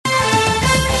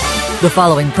The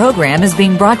following program is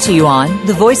being brought to you on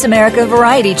the Voice America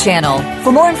Variety Channel.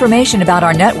 For more information about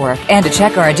our network and to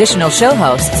check our additional show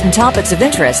hosts and topics of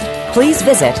interest, please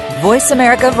visit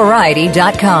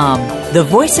voiceamericavariety.com. The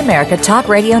Voice America Talk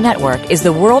Radio Network is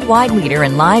the worldwide leader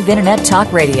in live Internet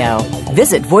talk radio.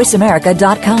 Visit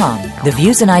voiceamerica.com. The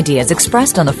views and ideas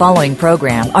expressed on the following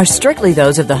program are strictly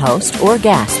those of the host or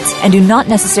guests and do not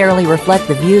necessarily reflect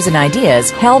the views and ideas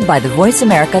held by the Voice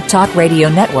America Talk Radio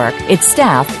Network, its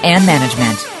staff, and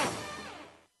management.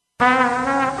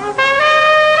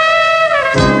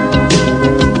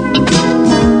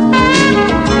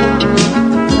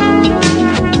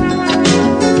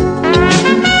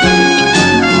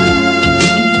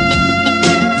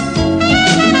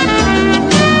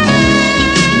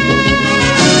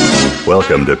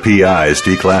 Welcome to PI's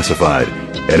Declassified,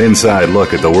 an inside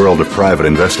look at the world of private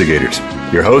investigators.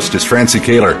 Your host is Francie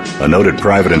Kaler, a noted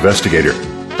private investigator.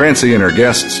 Francie and her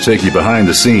guests take you behind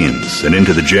the scenes and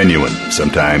into the genuine,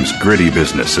 sometimes gritty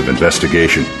business of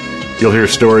investigation. You'll hear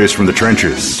stories from the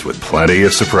trenches with plenty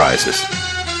of surprises.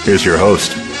 Here's your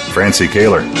host, Francie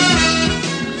Kaler.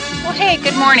 Well, hey,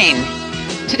 good morning.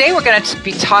 Today we're going to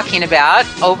be talking about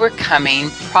overcoming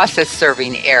process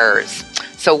serving errors.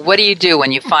 So what do you do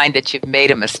when you find that you've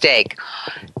made a mistake?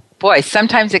 Boy,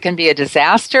 sometimes it can be a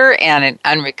disaster and an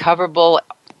unrecoverable,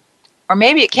 or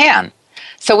maybe it can.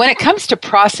 So when it comes to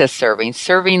process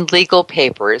serving legal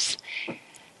papers,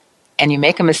 and you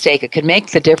make a mistake, it could make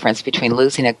the difference between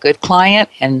losing a good client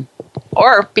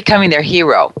or becoming their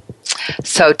hero.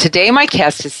 So today my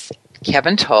guest is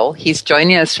Kevin Toal. He's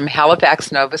joining us from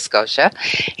Halifax, Nova Scotia.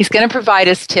 He's going to provide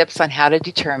us tips on how to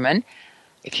determine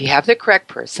if you have the correct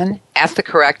person at the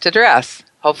correct address.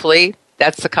 Hopefully,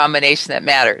 that's the combination that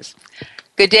matters.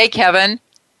 Good day, Kevin.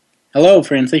 Hello,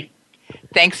 Francie.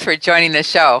 Thanks for joining the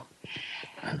show.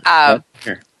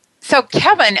 Sure. So,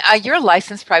 Kevin, you're a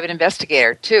licensed private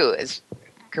investigator, too, is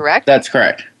correct? That's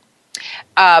correct.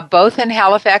 Both in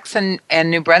Halifax and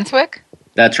New Brunswick?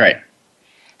 That's right.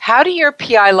 How do your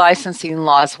PI licensing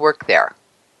laws work there?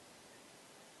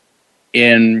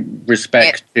 In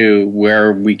respect to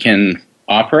where we can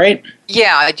operate?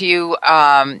 Yeah. Do you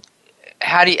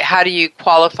how do you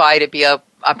qualify to be a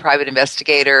private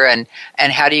investigator, and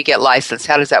how do you get licensed?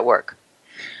 How does that work?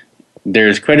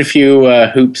 There's quite a few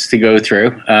hoops to go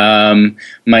through.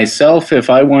 Myself, if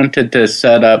I wanted to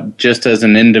set up just as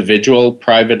an individual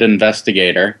private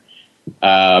investigator,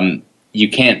 you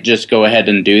can't just go ahead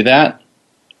and do that.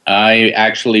 I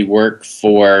actually work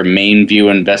for Mainview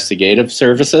Investigative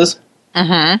Services.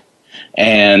 Mm-hmm.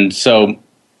 And so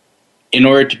in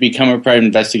order to become a private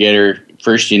investigator,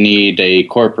 first you need a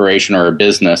corporation or a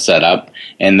business set up,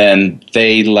 and then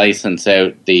they license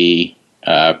out the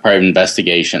private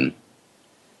investigation.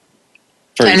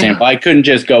 For example, I couldn't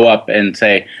just go up and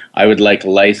say, I would like a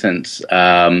license.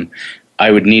 I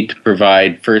would need to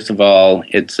provide, first of all,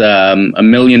 it's $1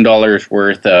 million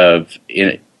worth of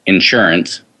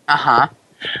insurance. Uh-huh.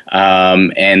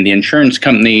 And the insurance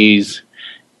companies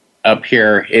up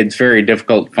here, it's very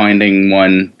difficult finding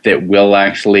one that will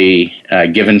actually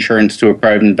give insurance to a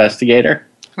private investigator.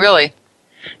 Really?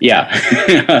 Yeah.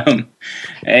 Wow.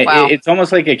 It's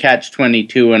almost like a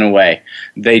catch-22 in a way.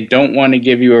 They don't want to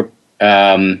give you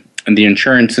the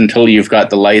insurance until you've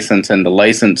got the license, and the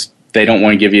license, they don't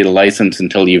want to give you the license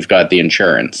until you've got the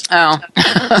insurance. Oh.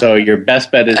 So your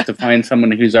best bet is to find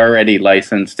someone who's already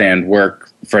licensed and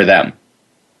work for them.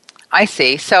 I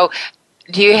see. So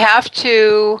do you have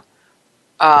to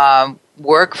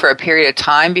work for a period of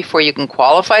time before you can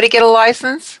qualify to get a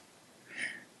license?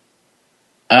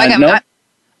 No. Okay,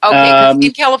 because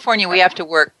in California we have to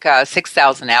work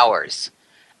 6,000 hours,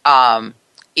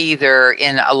 either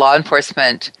in a law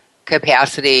enforcement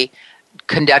capacity,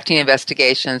 conducting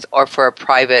investigations, or for a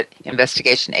private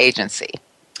investigation agency.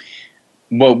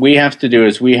 What we have to do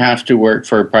is we have to work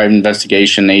for a private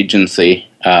investigation agency,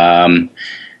 and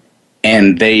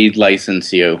they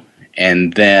license you,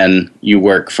 and then you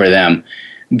work for them.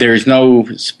 There's no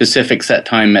specific set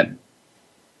time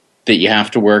that you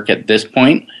have to work at this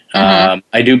point. Mm-hmm.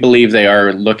 I do believe they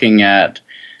are looking at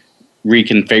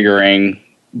reconfiguring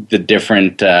the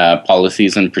different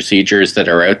policies and procedures that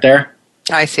are out there.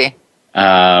 I see.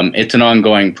 It's an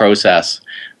ongoing process.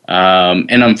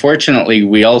 And unfortunately,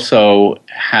 we also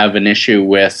have an issue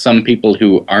with some people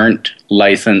who aren't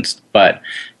licensed but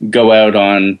go out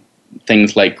on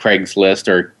things like Craigslist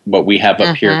or what we have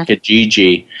up here,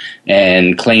 Kijiji,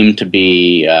 and claim to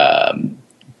be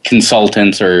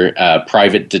consultants or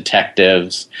private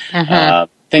detectives,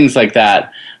 things like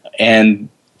that. And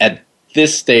at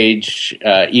this stage,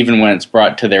 even when it's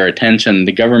brought to their attention,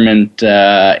 the government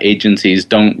agencies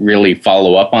don't really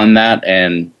follow up on that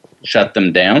and shut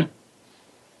them down.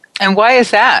 And why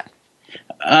is that?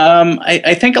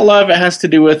 I think a lot of it has to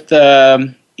do with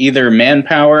either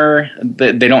manpower.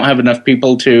 They don't have enough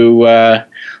people to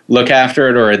look after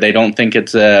it, or they don't think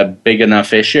it's a big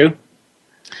enough issue.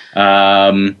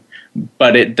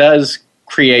 But it does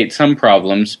create some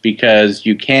problems because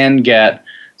you can get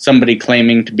somebody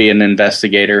claiming to be an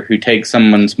investigator who takes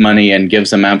someone's money and gives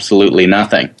them absolutely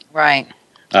nothing. Right.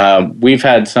 We've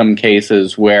had some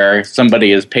cases where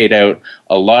somebody has paid out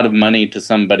a lot of money to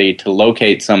somebody to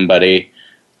locate somebody.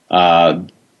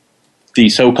 The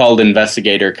so-called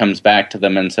investigator comes back to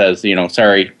them and says,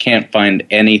 sorry, can't find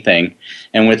anything.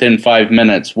 And within 5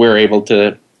 minutes, we're able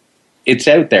to, it's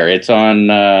out there. It's on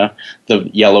the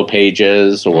yellow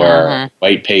pages or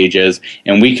white pages.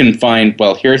 And we can find,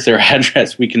 well, here's their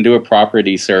address. We can do a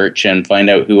property search and find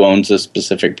out who owns a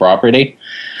specific property.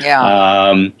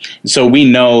 Yeah. So we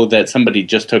know that somebody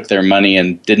just took their money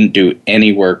and didn't do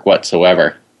any work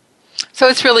whatsoever. So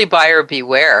it's really buyer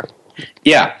beware.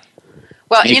 Yeah.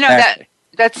 Well, exactly.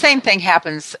 that same thing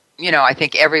happens, I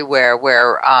think everywhere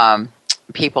where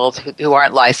people who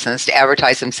aren't licensed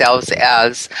advertise themselves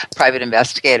as private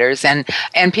investigators. And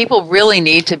people really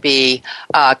need to be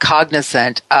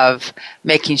cognizant of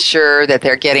making sure that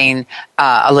they're getting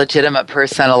a legitimate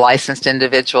person, a licensed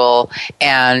individual,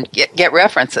 and get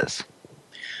references.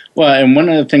 Well, and one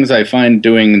of the things I find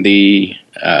doing the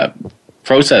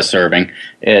process serving,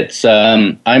 it's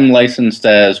I'm licensed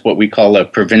as what we call a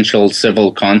provincial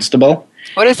civil constable.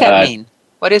 What does that mean?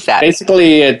 What is that?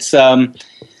 Basically, it's a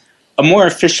more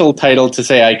official title to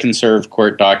say I can serve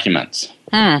court documents.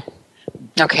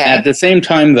 Okay. At the same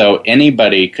time, though,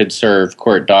 anybody could serve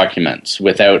court documents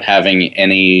without having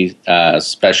any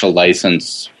special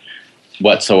license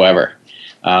whatsoever.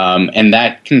 And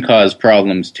that can cause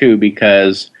problems, too,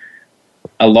 because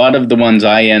a lot of the ones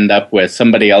I end up with,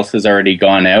 somebody else has already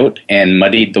gone out and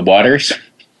muddied the waters.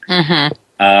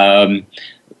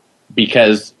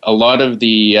 Because a lot of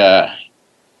the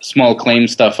small claim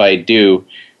stuff I do,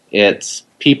 it's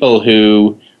people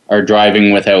who are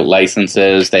driving without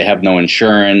licenses, they have no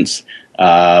insurance,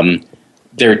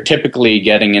 they're typically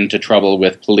getting into trouble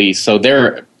with police, so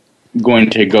they're going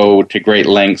to go to great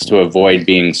lengths to avoid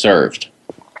being served.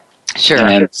 Sure.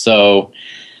 And so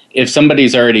if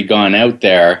somebody's already gone out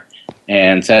there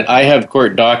and said, I have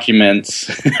court documents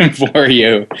for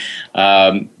you,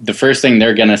 the first thing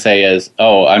they're going to say is,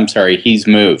 oh, I'm sorry, he's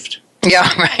moved. Yeah,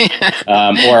 right.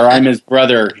 Or I'm his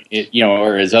brother,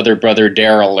 or his other brother,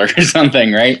 Daryl, or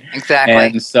something, right? Exactly.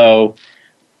 And so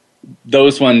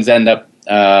those ones end up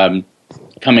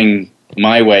coming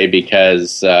my way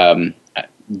because the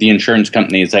insurance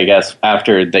companies, I guess,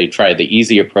 after they try the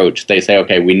easy approach, they say,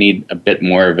 okay, we need a bit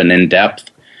more of an in-depth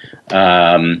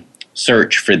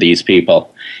search for these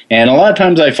people. And a lot of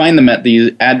times I find them at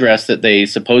the address that they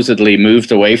supposedly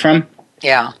moved away from.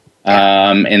 Yeah.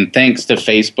 And thanks to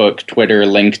Facebook, Twitter,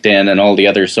 LinkedIn, and all the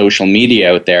other social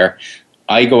media out there,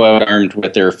 I go out armed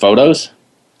with their photos.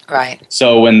 Right.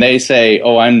 So when they say,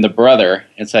 oh, I'm the brother,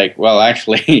 it's like, well,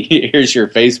 actually, here's your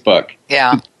Facebook.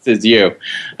 Yeah. This is you.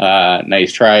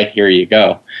 Nice try. Here you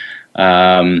go.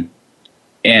 And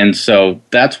so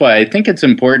that's why I think it's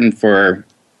important for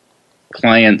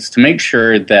clients to make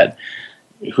sure that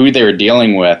who they're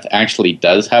dealing with actually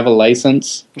does have a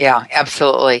license. Yeah,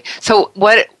 absolutely. So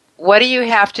what do you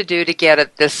have to do to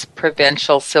get this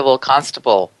provincial civil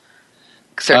constable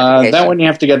certification? That one you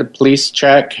have to get a police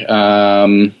check.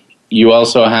 You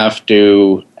also have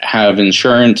to have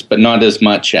insurance, but not as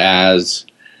much as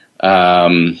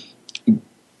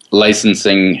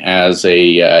licensing as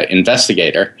a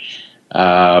investigator.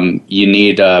 You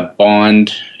need a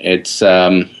bond. It's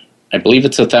I believe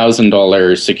it's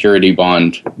 $1,000 security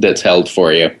bond that's held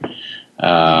for you.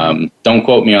 Don't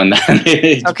quote me on that.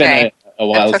 It's been a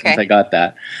while since I got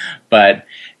that. But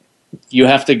you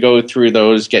have to go through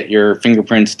those, get your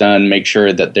fingerprints done, make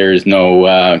sure that there's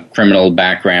no criminal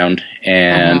background,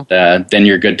 and then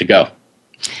you're good to go.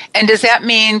 And does that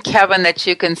mean, Kevin, that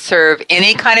you can serve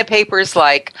any kind of papers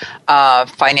like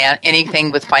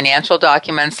anything with financial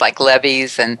documents like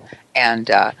levies and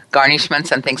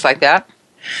garnishments and things like that?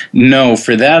 No,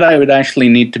 for that I would actually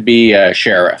need to be a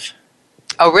sheriff.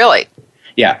 Oh, really?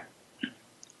 Yeah.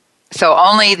 So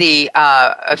only the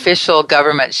official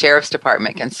government sheriff's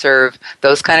department can serve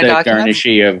those kind of documents? The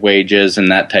garnishee of wages and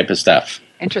that type of stuff.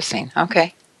 Interesting.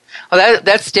 Okay. Well,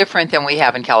 that's different than we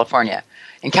have in California.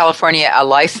 In California, a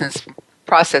licensed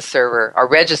process server, or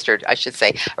registered, I should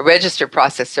say, a registered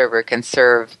process server can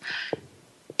serve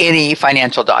any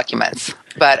financial documents.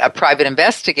 But a private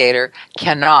investigator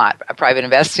cannot. A private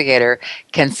investigator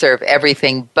can serve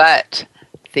everything but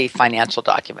with the financial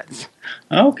documents.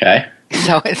 Okay.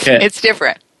 So it's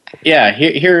different. Yeah,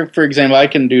 here, for example, I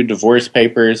can do divorce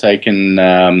papers. I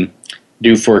can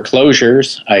do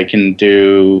foreclosures. I can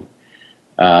do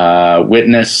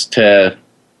witness to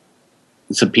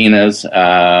subpoenas,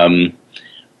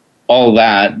 all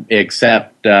that,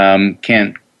 except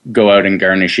can't go out and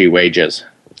garnish wages.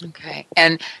 Okay.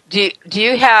 And do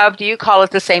you call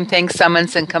it the same thing,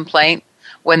 summons and complaint,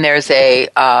 when there's a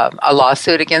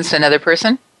lawsuit against another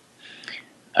person?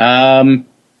 To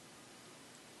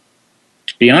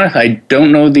be honest, I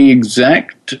don't know the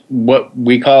exact what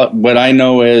we call it. What I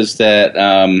know is that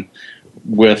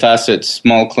with us, it's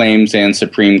small claims and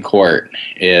Supreme Court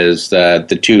is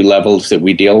the two levels that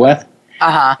we deal with.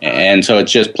 Uh-huh. And so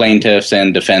it's just plaintiffs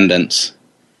and defendants.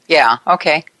 Yeah,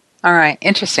 okay. All right,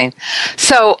 interesting.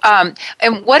 So,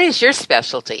 and what is your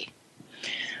specialty?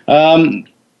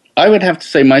 I would have to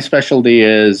say my specialty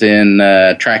is in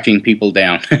tracking people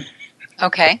down.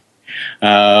 Okay.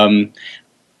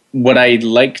 What I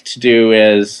like to do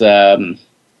is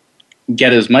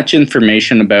get as much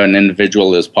information about an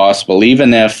individual as possible,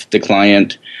 even if the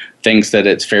client thinks that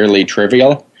it's fairly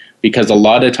trivial, because a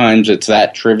lot of times it's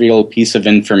that trivial piece of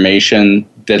information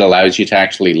that allows you to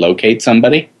actually locate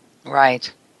somebody.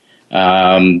 Right.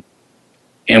 And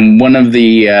one of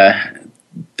the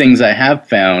things I have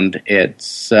found,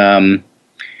 it's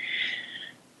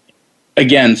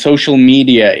again, social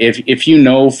media. If you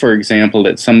know, for example,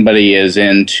 that somebody is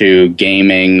into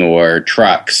gaming or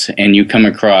trucks, and you come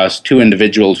across two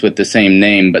individuals with the same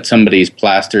name, but somebody's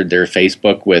plastered their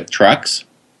Facebook with trucks,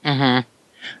 mm-hmm.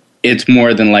 It's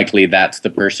more than likely that's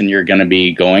the person you're going to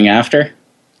be going after.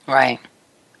 Right.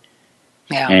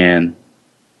 Yeah. And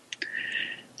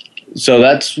so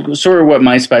that's sort of what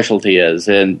my specialty is,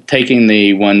 and taking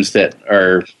the ones that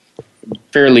are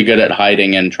fairly good at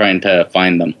hiding and trying to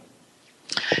find them.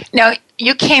 Now,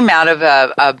 you came out of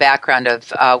a background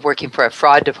of working for a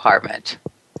fraud department.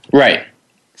 Right.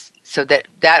 So that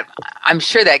I'm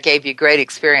sure that gave you great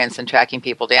experience in tracking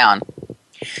people down.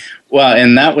 Well,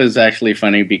 and that was actually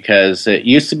funny because it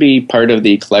used to be part of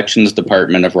the collections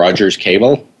department of Rogers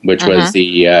Cable, which mm-hmm. was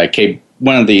the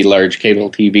one of the large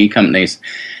cable TV companies.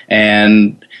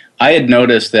 And I had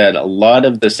noticed that a lot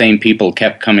of the same people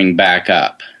kept coming back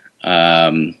up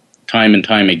time and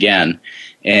time again.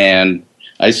 And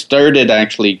I started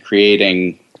actually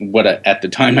creating what at the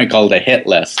time I called a hit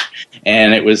list.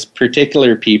 And it was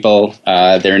particular people,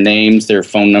 their names, their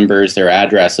phone numbers, their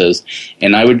addresses.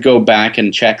 And I would go back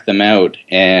and check them out.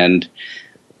 And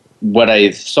what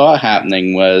I saw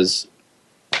happening was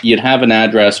you'd have an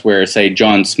address where, say,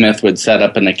 John Smith would set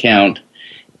up an account,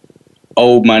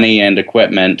 owe money and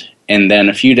equipment, and then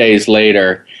a few days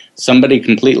later, somebody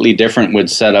completely different would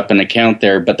set up an account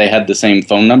there, but they had the same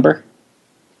phone number.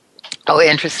 Oh,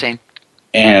 interesting.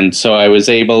 And so I was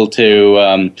able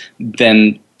to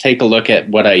then take a look at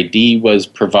what ID was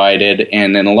provided,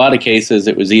 and in a lot of cases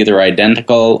it was either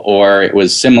identical or it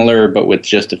was similar but with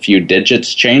just a few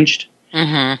digits changed.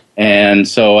 Mm-hmm. And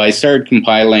so I started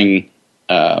compiling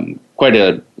quite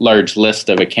a large list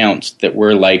of accounts that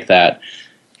were like that.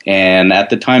 And at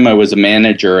the time I was a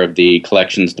manager of the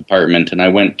collections department, and I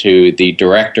went to the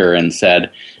director and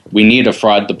said, we need a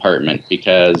fraud department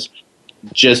because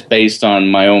just based on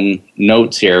my own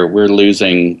notes here, we're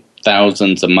losing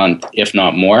thousands a month, if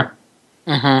not more.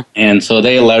 Mm-hmm. And so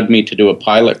they allowed me to do a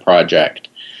pilot project.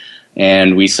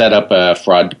 And we set up a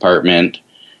fraud department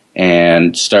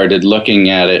and started looking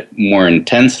at it more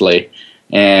intensely.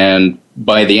 And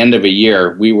by the end of a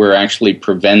year, we were actually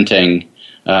preventing,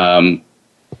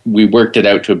 we worked it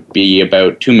out to be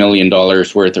about $2 million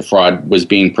worth of fraud was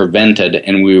being prevented,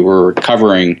 and we were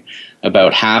recovering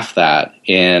about half that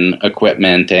in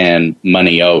equipment and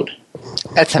money owed.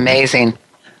 That's amazing.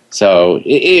 So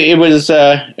it was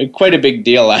quite a big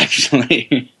deal,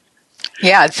 actually.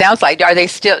 Yeah, it sounds like. Are they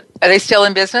still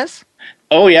in business?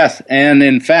 Oh, yes. And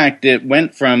in fact, it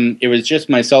was just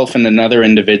myself and another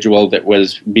individual that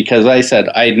was, because I said,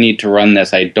 I need to run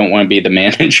this. I don't want to be the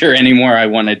manager anymore. I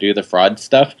want to do the fraud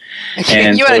stuff.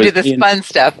 And you want to do the fun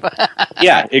stuff.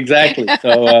 Yeah, exactly.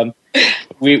 So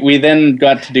we then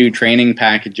got to do training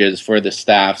packages for the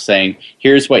staff saying,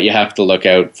 here's what you have to look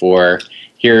out for.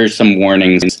 Here's some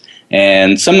warnings.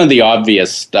 And some of the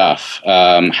obvious stuff,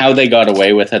 how they got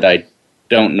away with it, I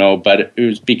don't know, but it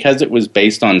was because it was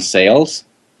based on sales.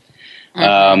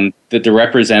 Mm-hmm. That the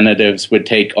representatives would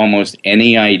take almost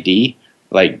any ID,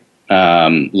 like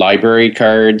library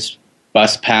cards,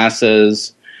 bus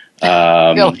passes,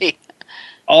 really?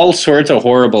 All sorts of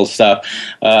horrible stuff.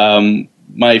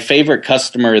 My favorite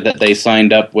customer that they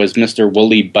signed up was Mr.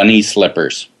 Woolly Bunny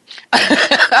Slippers.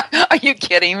 Are you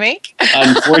kidding me?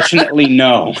 Unfortunately,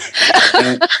 no.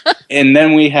 And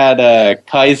then we had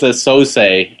Kaisa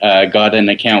Sose got an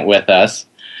account with us,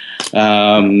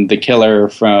 the killer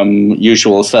from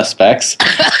Usual Suspects.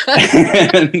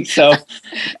 And so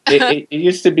it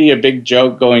used to be a big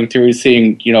joke going through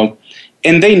seeing,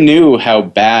 and they knew how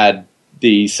bad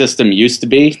the system used to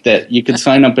be, that you could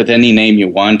sign up with any name you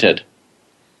wanted.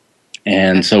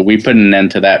 And so we put an end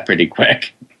to that pretty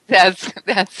quick.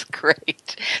 That's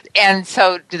great. And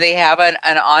so do they have an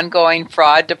ongoing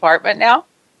fraud department now?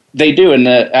 They do. And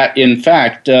in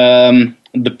fact, the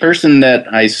person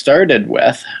that I started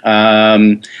with,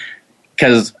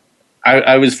 because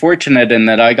I was fortunate in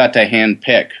that I got to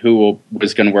handpick who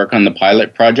was going to work on the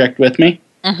pilot project with me.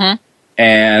 Mm-hmm.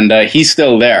 And he's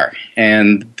still there.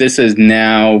 And this is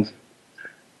now,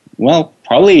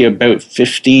 probably about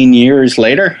 15 years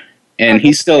later. And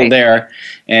he's still there.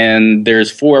 And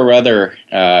there's 4 other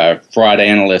fraud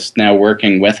analysts now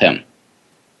working with him.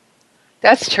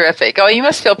 That's terrific. Oh, you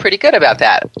must feel pretty good about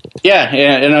that. Yeah,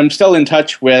 and I'm still in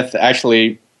touch with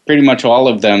actually pretty much all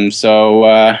of them.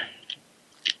 So,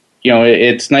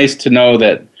 it's nice to know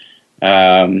that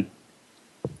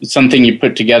something you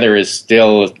put together is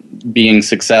still being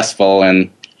successful and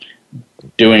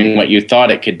doing what you thought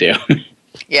it could do.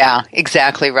 Yeah,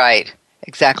 exactly right.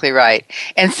 Exactly right.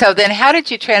 And so then how did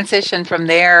you transition from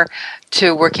there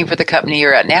to working for the company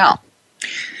you're at now?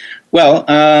 Well,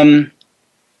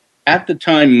 at the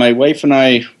time, my wife and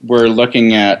I were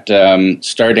looking at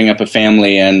starting up a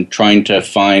family and trying to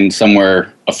find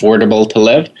somewhere affordable to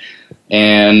live.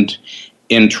 And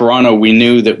in Toronto, we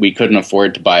knew that we couldn't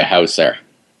afford to buy a house there.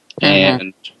 Mm-hmm.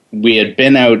 And we had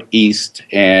been out east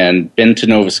and been to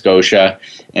Nova Scotia,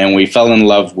 and we fell in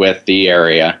love with the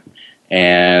area.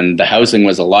 And the housing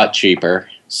was a lot cheaper.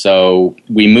 So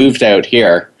we moved out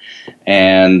here.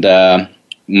 And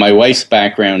my wife's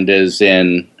background is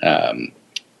in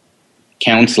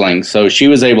counseling. So she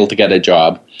was able to get a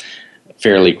job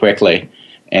fairly quickly.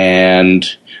 And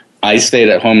I stayed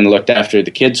at home and looked after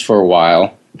the kids for a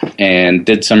while and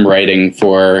did some writing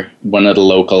for one of the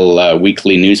local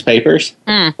weekly newspapers.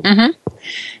 Mm-hmm.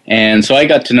 And so I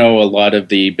got to know a lot of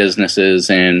the businesses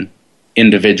and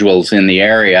individuals in the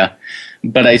area,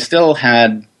 but I still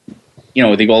had,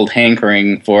 the old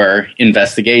hankering for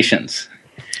investigations.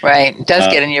 Right. It does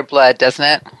get in your blood, doesn't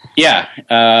it? Yeah.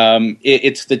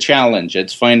 It's the challenge.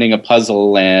 It's finding a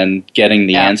puzzle and getting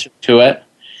the answer to it.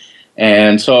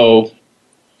 And so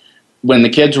when the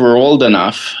kids were old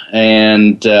enough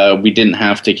and we didn't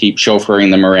have to keep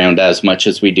chauffeuring them around as much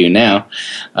as we do now,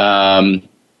 I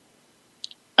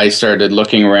started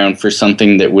looking around for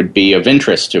something that would be of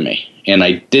interest to me. And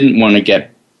I didn't want to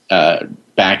get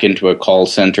back into a call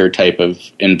center type of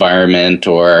environment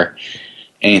or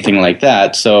anything like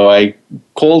that. So I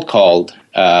cold called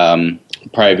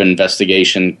private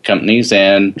investigation companies,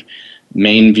 and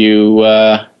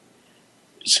Mainview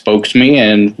spoke to me,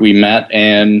 and we met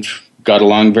and got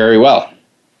along very well.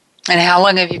 And how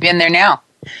long have you been there now?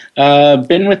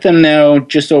 Been with them now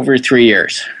just over 3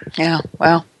 years. Yeah,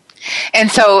 well.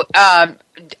 And so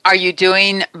are you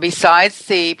doing, besides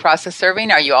the process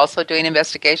serving, are you also doing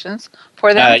investigations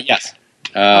for them? Yes.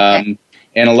 Okay.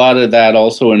 And a lot of that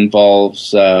also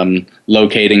involves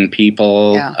locating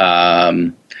people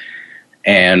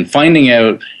and finding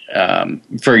out,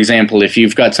 for example, if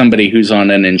you've got somebody who's on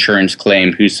an insurance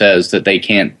claim who says that they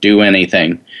can't do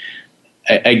anything.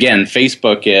 Again,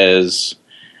 Facebook is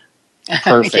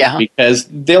perfect because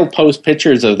they'll post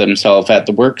pictures of themselves at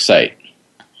the work site.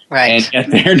 Right. And yet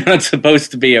they're not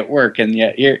supposed to be at work, and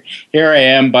yet here I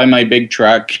am by my big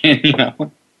truck.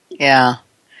 Yeah.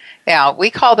 Yeah, we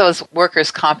call those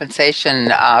workers'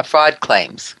 compensation fraud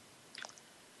claims.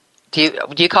 Do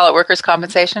you call it workers'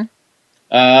 compensation?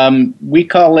 We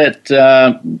call it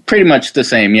pretty much the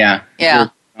same, yeah. Yeah.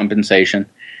 Workers' compensation.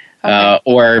 Okay.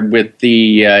 Or with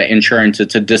the insurance,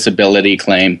 it's a disability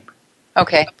claim.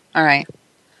 Okay, all right.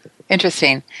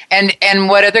 Interesting. And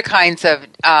what other kinds of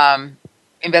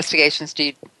investigations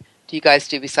do you guys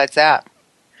do besides that?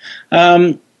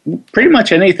 Pretty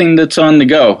much anything that's on the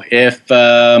go. If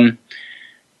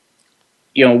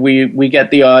we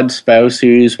get the odd spouse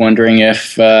who's wondering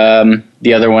if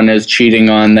the other one is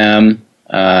cheating on them,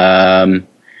 and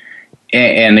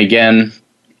again,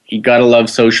 you gotta love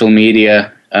social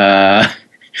media.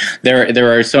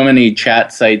 There are so many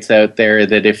chat sites out there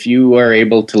that if you are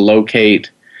able to locate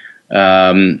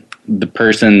the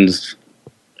person's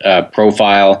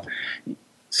profile,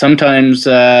 sometimes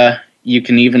you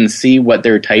can even see what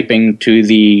they're typing to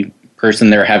the person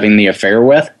they're having the affair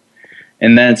with.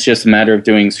 And then it's just a matter of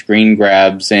doing screen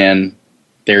grabs, and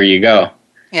there you go.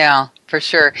 Yeah. For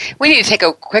sure. We need to take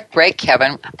a quick break,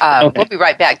 Kevin. Okay. We'll be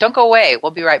right back. Don't go away.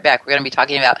 We'll be right back. We're going to be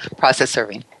talking about process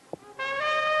serving.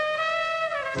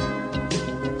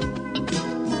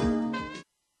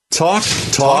 Talk,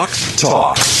 talk,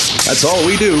 talk. That's all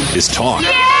we do is talk.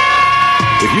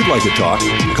 If you'd like to talk,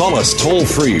 call us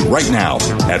toll-free right now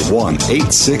at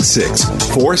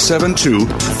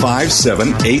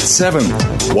 1-866-472-5787.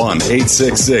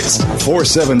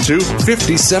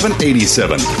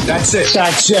 1-866-472-5787. That's it.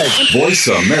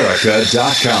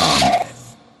 VoiceAmerica.com.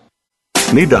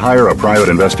 Need to hire a private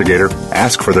investigator?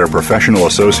 Ask for their professional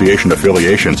association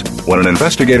affiliations. When an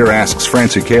investigator asks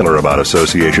Francie Kaler about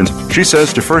associations, she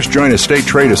says to first join a state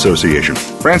trade association.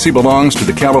 Francie belongs to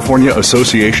the California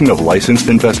Association of Licensed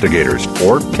Investigators,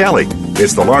 or CALI.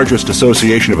 It's the largest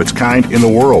association of its kind in the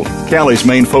world. CALI's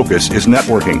main focus is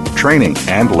networking, training,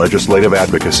 and legislative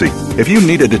advocacy. If you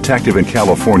need a detective in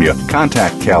California,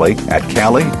 contact CALI at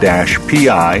cali-pi.org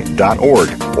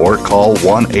or call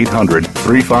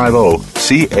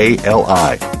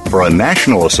 1-800-350-CALI. For a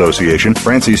national association,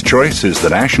 Francie's choice is the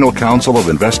National Council of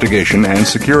Investigation and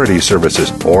Security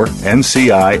Services, or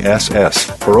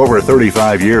NCISS. For over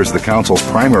 35 years, the Council's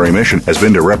primary mission has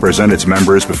been to represent its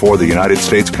members before the United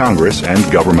States Congress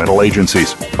and governmental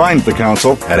agencies. Find the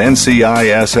Council at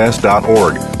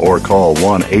nciss.org or call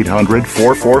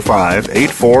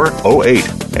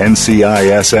 1-800-445-8408.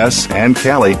 NCISS and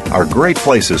CALI are great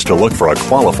places to look for a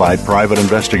qualified private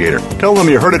investigator. Tell them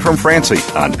you heard it from Francie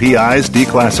on PI's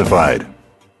Declassified.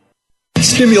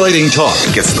 Stimulating talk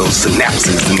Gets those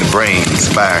synapses in the brain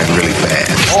firing really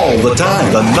fast. all the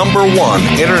time. The number one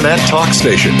internet talk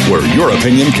station where your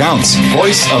opinion counts.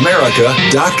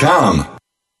 VoiceAmerica.com.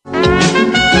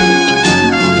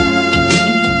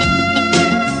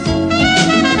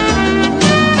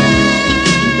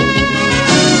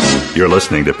 You're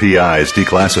listening to PI's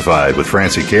Declassified with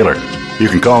Francie Kaler. You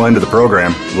can call into the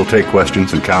program. We'll take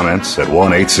questions and comments at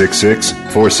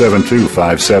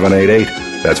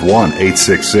 1-866-472-5788. That's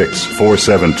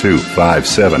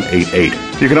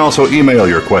 1-866-472-5788. You can also email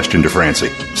your question to Francie.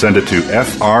 Send it to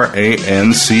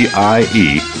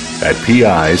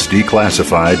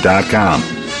francie@pisdeclassified.com.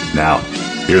 Now,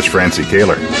 here's Francie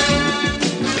Kaler.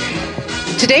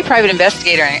 Today, private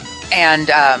investigator and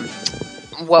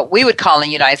what we would call in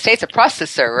the United States a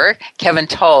process server, Kevin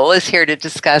Toal, is here to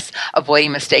discuss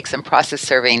avoiding mistakes in process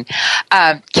serving.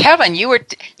 Kevin, you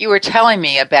were telling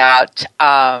me about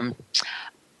a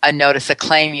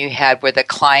claim you had where the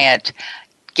client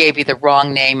gave you the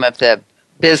wrong name of the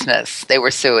business they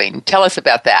were suing. Tell us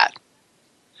about that.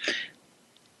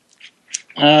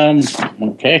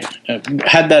 Okay.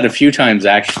 Had that a few times,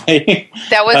 actually.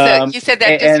 That was you said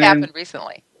that just happened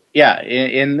recently. Yeah,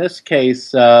 in this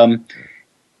case,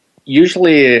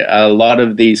 usually a lot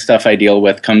of the stuff I deal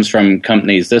with comes from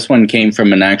companies. This one came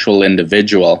from an actual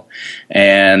individual,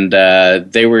 and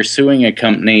they were suing a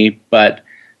company, but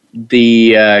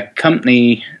the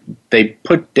company, they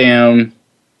put down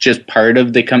just part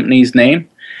of the company's name,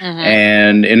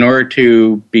 and in order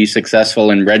to be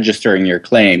successful in registering your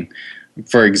claim,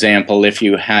 for example, if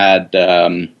you had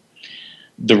the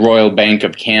Royal Bank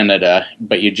of Canada,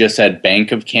 but you just said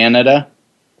Bank of Canada,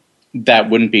 that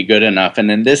wouldn't be good enough.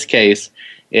 And in this case,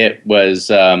 it was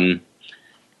a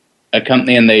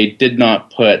company, and they did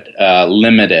not put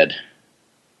limited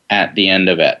at the end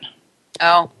of it.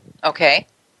 Oh, okay.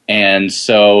 And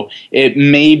so it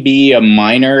may be a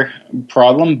minor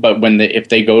problem, but if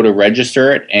they go to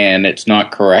register it and it's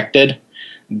not corrected,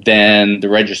 then the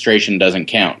registration doesn't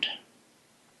count.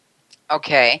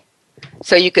 Okay.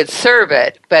 So you could serve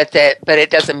it, but it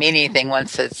doesn't mean anything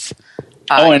once it's...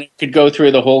 and it could go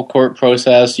through the whole court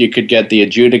process. You could get the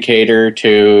adjudicator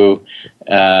to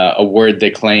award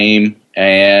the claim,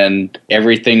 and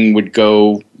everything would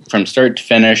go from start to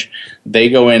finish. They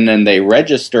go in and they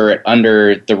register it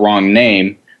under the wrong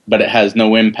name, but it has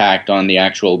no impact on the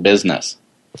actual business.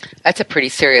 That's a pretty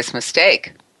serious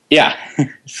mistake. Yeah.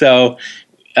 So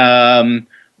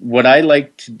what I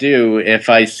like to do if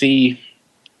I see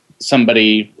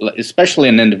somebody, especially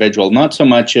an individual, not so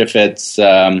much if it's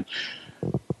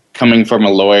coming from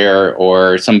a lawyer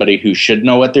or somebody who should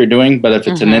know what they're doing, but if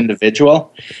it's an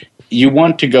individual, you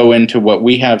want to go into what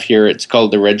we have here. It's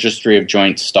called the Registry of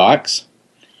Joint Stocks.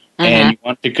 And you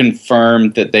want to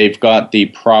confirm that they've got the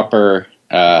proper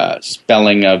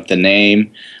spelling of the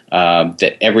name,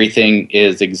 that everything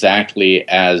is exactly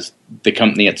as the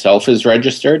company itself is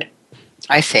registered.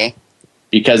 I see.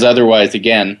 Because otherwise,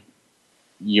 again,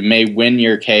 you may win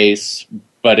your case,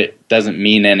 but it doesn't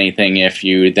mean anything if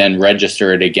you then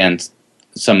register it against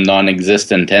some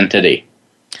non-existent entity.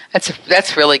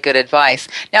 That's really good advice.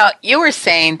 Now, you were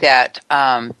saying that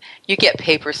you get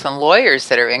papers from lawyers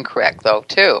that are incorrect, though,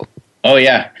 too. Oh,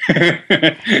 yeah.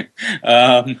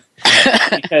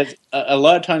 Because a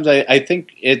lot of times I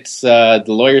think it's the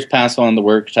lawyers pass on the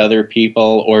work to other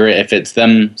people, or if it's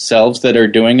themselves that are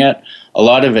doing it, a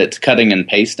lot of it's cutting and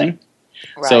pasting.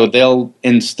 Right. So they'll,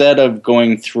 instead of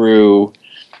going through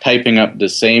typing up the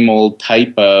same old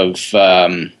type of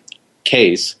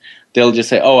case, they'll just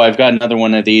say, oh, I've got another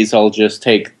one of these. I'll just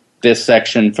take this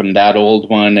section from that old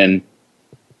one and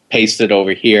paste it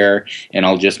over here, and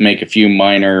I'll just make a few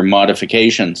minor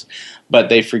modifications. But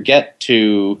they forget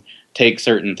to take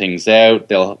certain things out.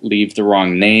 They'll leave the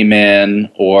wrong name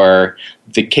in, or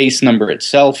the case number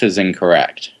itself is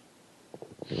incorrect.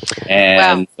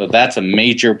 And so that's a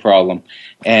major problem.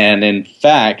 And in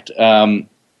fact,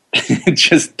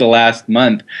 just the last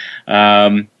month,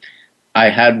 I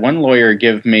had one lawyer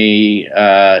give me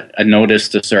a notice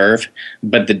to serve,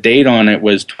 but the date on it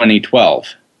was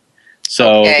 2012.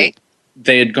 So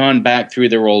they had gone back through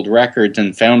their old records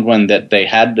and found one that they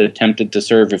had attempted to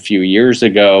serve a few years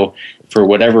ago. For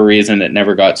whatever reason, it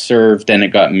never got served, and it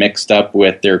got mixed up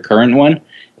with their current one,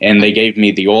 and they gave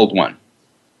me the old one.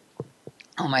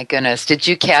 Oh, my goodness. Did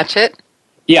you catch it?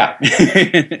 Yeah.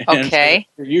 Okay.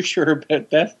 So, are you sure about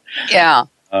that? Yeah.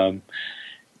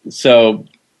 So,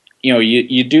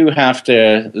 you do have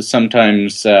to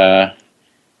sometimes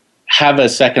have a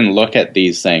second look at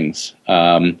these things.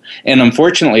 And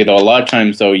unfortunately, though, a lot of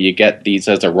times, though, you get these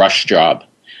as a rush job,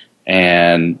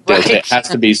 and it has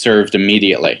to be served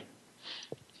immediately.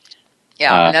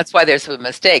 Yeah, and that's why there's some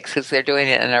mistakes, because they're doing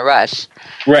it in a rush.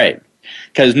 Right.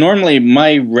 Because normally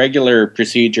my regular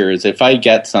procedure is if I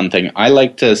get something, I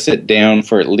like to sit down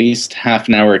for at least half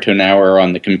an hour to an hour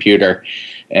on the computer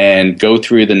and go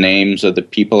through the names of the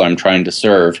people I'm trying to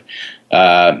serve,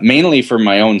 mainly for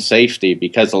my own safety,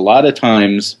 because a lot of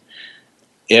times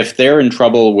if they're in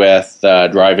trouble with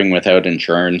driving without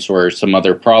insurance or some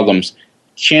other problems,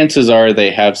 chances are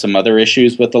they have some other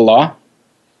issues with the law.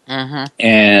 Mm-hmm.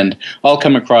 And I'll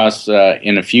come across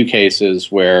in a few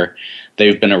cases where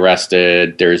they've been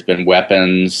arrested, there's been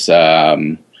weapons,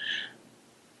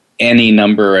 any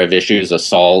number of issues,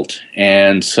 assault.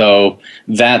 And so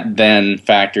that then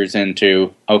factors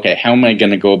into, okay, how am I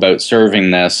going to go about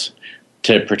serving this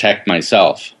to protect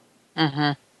myself?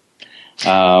 Mm-hmm.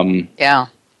 Yeah.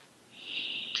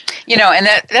 And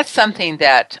that's something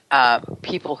that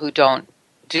people who don't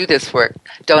do this work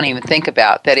don't even think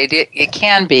about, that it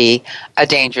can be a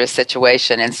dangerous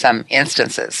situation in some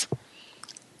instances.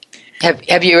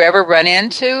 Have you ever run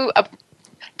into a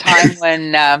time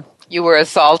when you were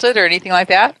assaulted or anything like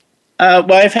that?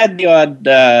 Well, I've had the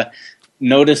odd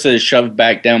notices shoved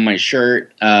back down my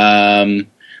shirt. I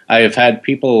have had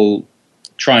people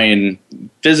try and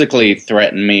physically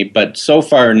threaten me, but so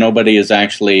far nobody has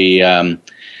actually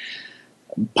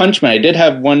punched me. I did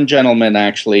have one gentleman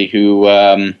actually who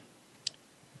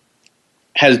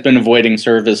has been avoiding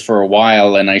service for a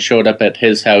while, and I showed up at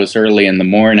his house early in the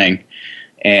morning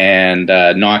and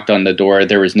knocked on the door.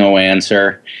 There was no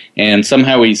answer, and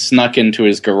somehow he snuck into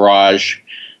his garage.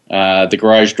 The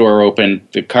garage door opened,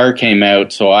 the car came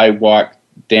out, so I walked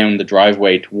down the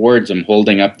driveway towards him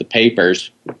holding up the papers,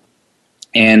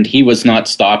 and he was not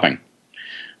stopping.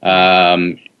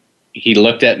 He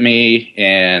looked at me,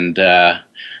 and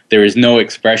there was no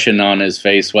expression on his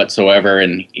face whatsoever,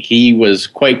 and he was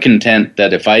quite content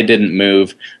that if I didn't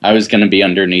move, I was going to be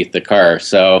underneath the car.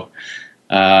 So,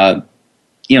 that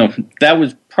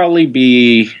would probably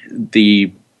be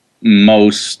the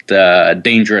most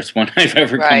dangerous one I've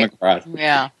ever come across.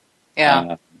 Yeah,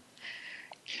 yeah.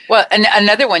 Well,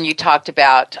 another one you talked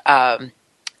about, I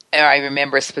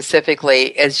remember specifically,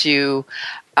 is you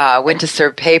went to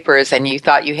serve papers and you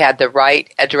thought you had the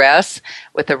right address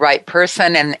with the right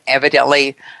person, and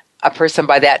evidently a person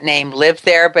by that name lived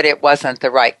there, but it wasn't the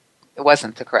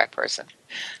correct person.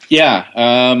 Yeah,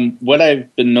 what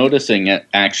I've been noticing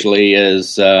actually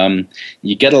is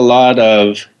you get a lot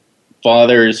of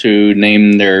fathers who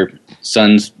name their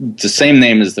sons the same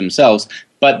name as themselves,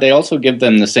 but they also give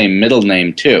them the same middle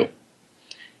name too.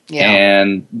 Yeah.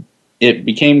 And it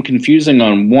became confusing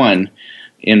on one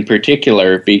in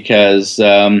particular because,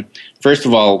 first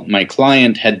of all, my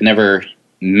client had never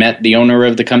met the owner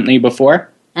of the company before.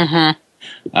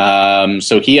 Mm-hmm.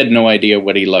 So he had no idea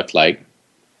what he looked like.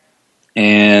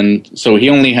 And so he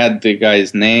only had the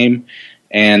guy's name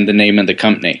and the name of the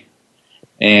company.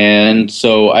 And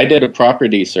so I did a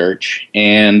property search,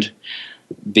 and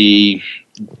the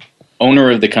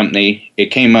owner of the company, it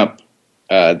came up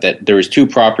that there was two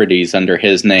properties under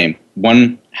his name.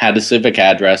 One had a civic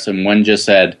address, and one just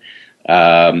said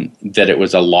that it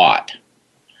was a lot.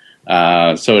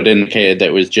 So it indicated that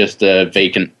it was just a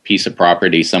vacant piece of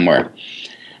property somewhere.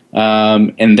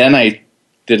 And then I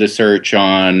did a search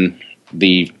through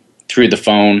the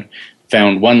phone,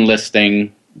 found one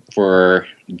listing for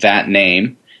that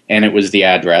name, and it was the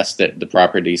address that the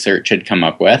property search had come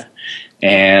up with.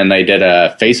 And I did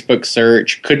a Facebook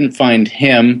search, couldn't find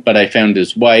him, but I found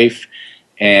his wife,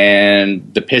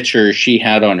 and the picture she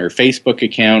had on her Facebook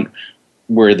account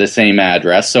were the same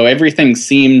address. So everything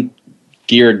seemed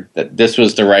geared that this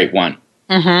was the right one.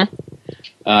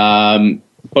 Mm-hmm.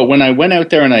 But when I went out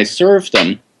there and I served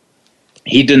him,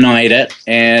 he denied it.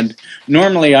 And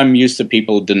normally I'm used to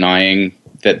people denying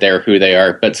that they're who they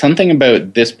are. But something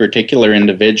about this particular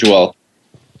individual,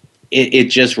 it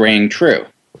just rang true.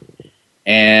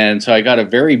 And so I got a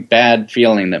very bad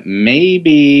feeling that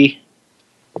maybe,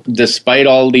 despite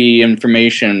all the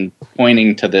information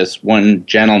pointing to this one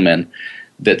gentleman,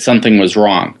 that something was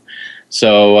wrong.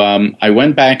 So I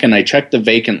went back and I checked the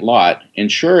vacant lot,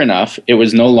 and sure enough, it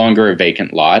was no longer a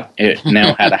vacant lot. It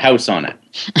now had a house on it.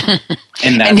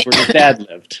 And that's where his dad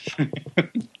lived.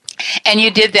 And you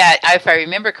did that, if I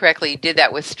remember correctly, you did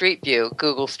that with Street View,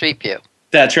 Google Street View.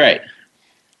 That's right.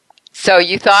 So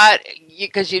you thought,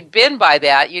 because you'd been by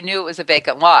that, you knew it was a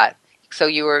vacant lot. So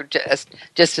you were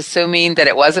just assuming that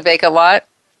it was a vacant lot?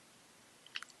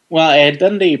 Well, I had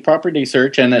done the property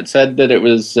search, and it said that it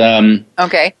was a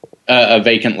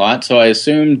vacant lot. So I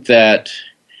assumed that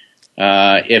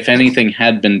if anything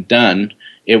had been done,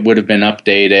 it would have been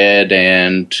updated,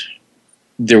 and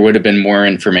there would have been more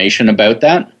information about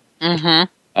that.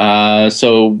 Mm-hmm.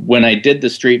 So when I did the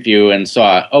Street View and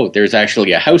saw, there's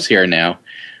actually a house here now,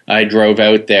 I drove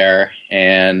out there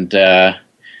and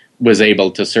was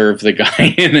able to serve the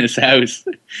guy in his house.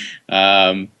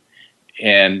 And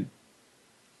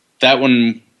that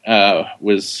one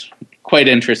was quite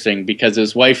interesting because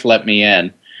his wife let me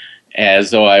in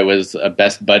as though I was a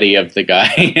best buddy of the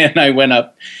guy. And I went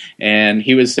up and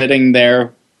he was sitting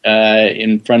there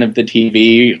in front of the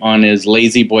TV on his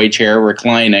lazy boy chair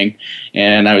reclining.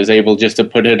 And I was able just to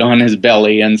put it on his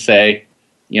belly and say,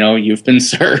 you've been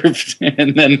served,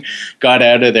 and then got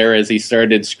out of there as he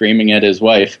started screaming at his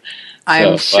wife.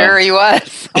 I'm sure he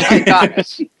was. Oh my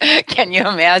gosh. Can you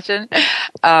imagine?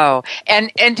 Oh,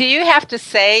 and do you have to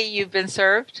say you've been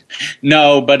served?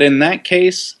 No, but in that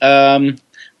case,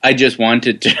 I just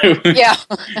wanted to. Yeah.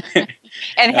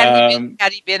 And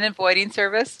had he been in voiding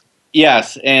service?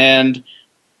 Yes, and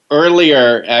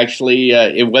earlier, actually,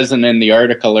 it wasn't in the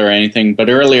article or anything, but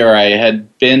earlier I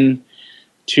had been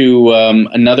to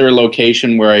another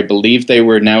location where I believe they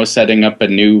were now setting up a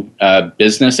new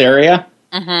business area.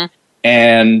 Mm-hmm.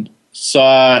 And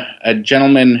saw a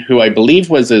gentleman who I believe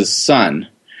was his son.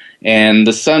 And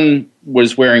the son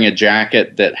was wearing a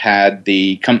jacket that had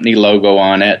the company logo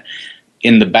on it.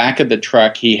 In the back of the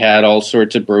truck, he had all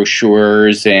sorts of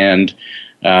brochures and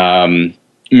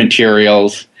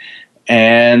materials.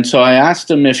 And so I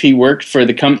asked him if he worked for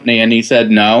the company, and he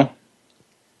said no.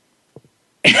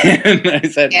 And I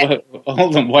said, well,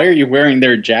 hold on, why are you wearing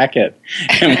their jacket?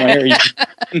 And why are you...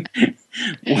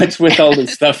 What's with all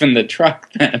this stuff in the truck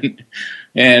then?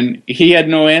 And he had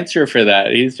no answer for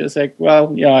that. He's just like,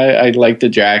 well, I like the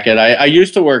jacket. I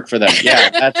used to work for them. Yeah,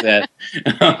 that's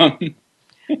it.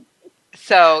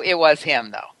 So it was him,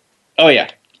 though. Oh,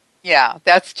 yeah. Yeah,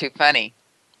 that's too funny.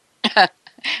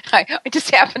 I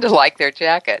just happen to like their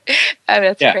jacket.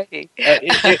 That's crazy.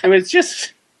 It was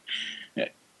just...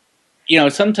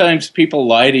 sometimes people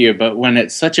lie to you, but when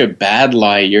it's such a bad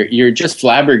lie, you're just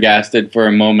flabbergasted for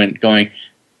a moment going,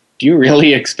 do you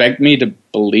really expect me to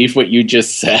believe what you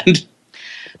just said?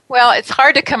 Well, it's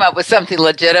hard to come up with something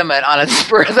legitimate on a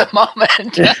spur of the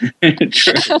moment.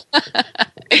 True.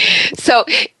 So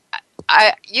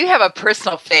you have a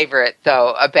personal favorite,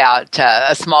 though, about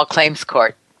a small claims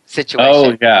court situation.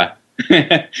 Oh, yeah.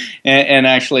 and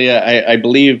actually, I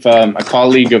believe a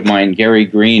colleague of mine, Gary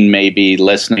Green, may be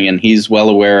listening, and he's well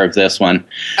aware of this one.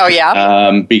 Oh,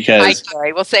 yeah? Because hi,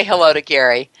 Gary. We'll say hello to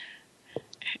Gary.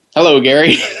 Hello,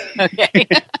 Gary. Okay.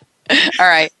 All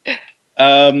right.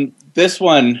 This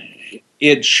one,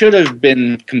 it should have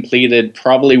been completed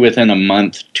probably within a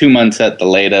month, 2 months at the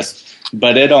latest,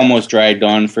 but it almost dragged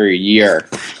on for a year.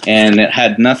 And it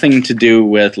had nothing to do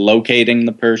with locating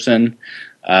the person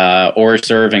or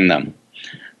serving them.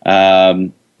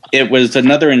 It was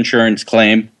another insurance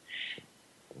claim.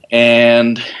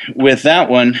 And with that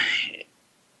one,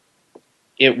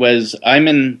 I'm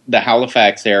in the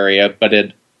Halifax area, but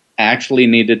it actually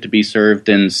needed to be served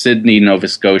in Sydney, Nova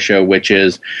Scotia, which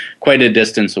is quite a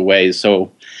distance away.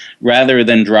 So rather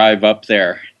than drive up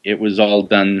there, it was all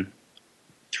done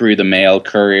through the mail,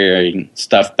 couriering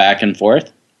stuff back and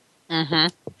forth. Mm-hmm.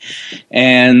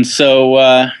 And so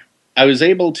I was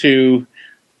able to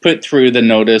put through the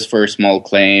notice for a small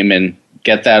claim and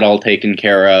get that all taken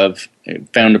care of. I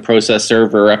found a process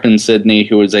server up in Sydney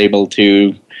who was able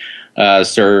to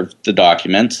serve the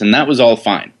documents, and that was all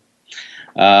fine.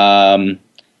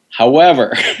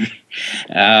 However,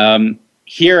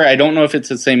 here, I don't know if it's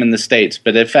the same in the States,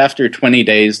 but if after 20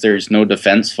 days there's no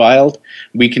defense filed,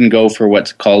 we can go for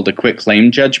what's called a quick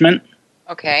claim judgment.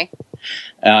 Okay.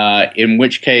 In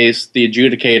which case, the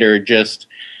adjudicator just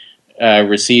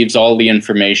receives all the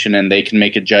information and they can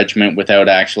make a judgment without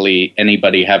actually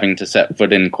anybody having to set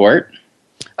foot in court.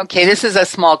 Okay, this is a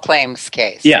small claims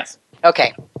case. Yes.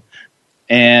 Okay.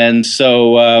 And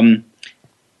so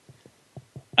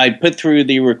I put through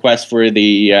the request for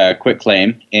the quick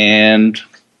claim, and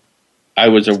I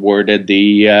was awarded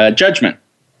the judgment.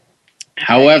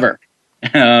 However,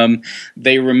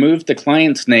 they removed the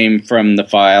client's name from the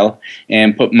file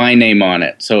and put my name on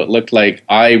it, so it looked like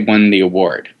I won the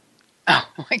award. Oh,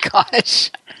 my gosh.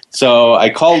 So I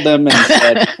called them and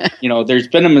said, there's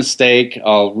been a mistake.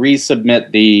 I'll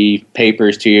resubmit the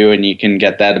papers to you, and you can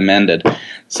get that amended.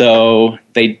 So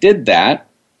they did that.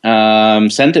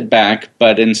 Sent it back,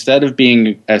 but instead of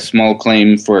being a small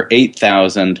claim for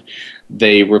 $8,000,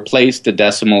 they replaced the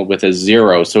decimal with a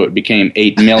 0, so it became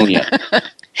 $8 million.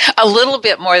 A little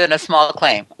bit more than a small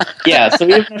claim. Yeah, so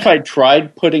even if I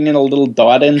tried putting in a little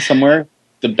dot in somewhere,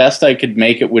 the best I could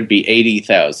make it would be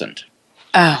 $80,000.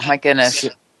 Oh, my goodness.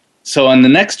 So on the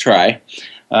next try,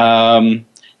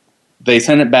 they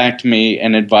sent it back to me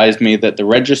and advised me that the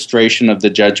registration of the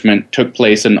judgment took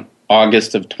place in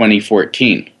August of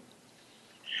 2014,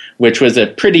 which was a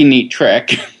pretty neat trick.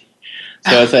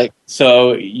 So I was like,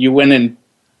 so you went in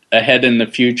ahead in the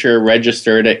future,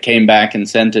 registered it, came back and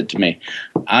sent it to me.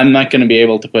 I'm not going to be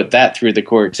able to put that through the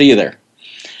courts either.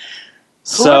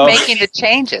 Who are making the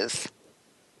changes?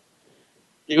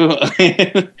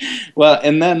 Well,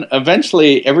 and then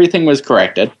eventually everything was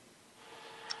corrected.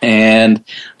 And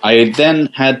I then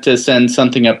had to send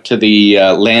something up to the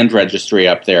land registry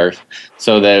up there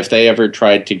so that if they ever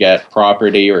tried to get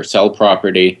property or sell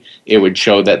property, it would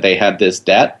show that they had this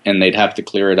debt and they'd have to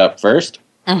clear it up first.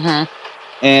 Mm-hmm.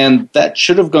 And that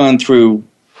should have gone through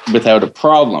without a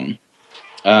problem.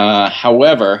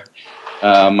 However,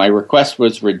 my request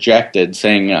was rejected,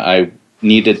 saying I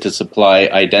needed to supply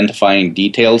identifying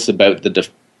details about the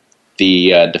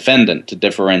defendant to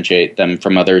differentiate them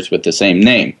from others with the same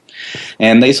name.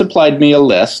 And they supplied me a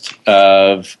list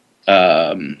of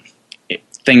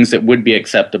things that would be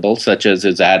acceptable, such as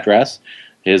his address,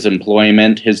 his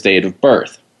employment, his date of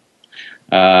birth.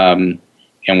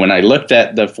 And when I looked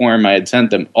at the form I had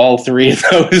sent them, all three of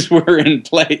those were in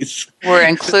place. Were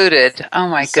included. Oh,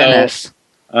 my goodness.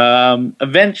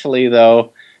 Eventually,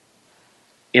 though,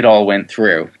 it all went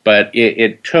through. But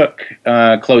it took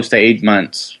close to 8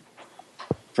 months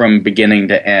from beginning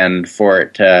to end for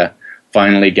it to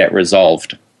finally get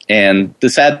resolved. And the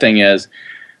sad thing is,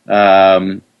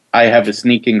 I have a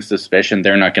sneaking suspicion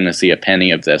they're not going to see a penny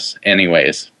of this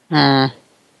anyways.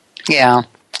 Yeah.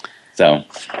 So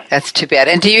that's too bad.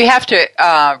 And do you have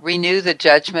to renew the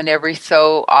judgment every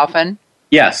so often?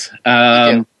 Yes.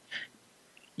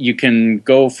 You can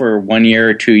go for 1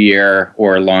 year, 2 year,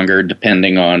 or longer,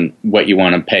 depending on what you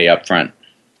want to pay up front.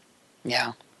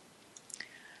 Yeah.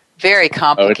 Very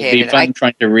complicated. So it'd be fun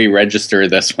trying to re-register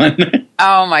this one.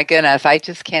 Oh my goodness, I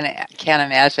just can't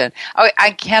imagine. Oh,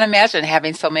 I can't imagine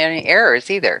having so many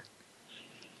errors either.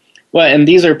 Well, and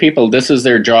these are people, this is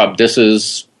their job. This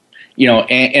is,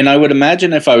 and I would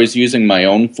imagine if I was using my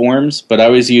own forms, but I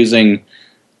was using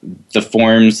the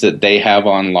forms that they have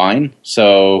online.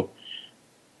 So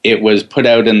it was put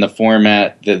out in the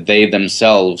format that they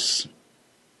themselves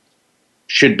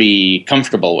should be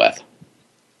comfortable with.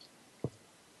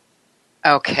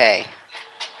 Okay.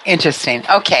 Interesting.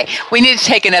 Okay. We need to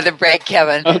take another break,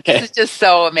 Kevin. Okay. This is just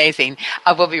so amazing.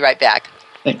 We'll be right back.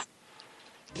 Thanks.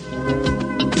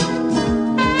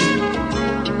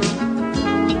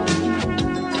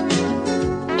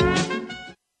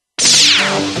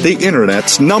 The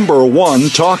Internet's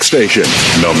 #1 talk station.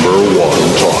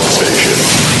 #1 talk station.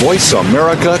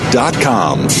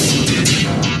 VoiceAmerica.com.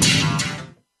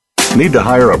 Need to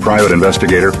hire a private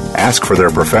investigator? Ask for their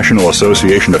professional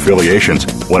association affiliations.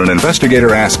 When an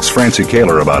investigator asks Francie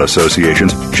Kaler about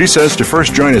associations, she says to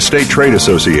first join a state trade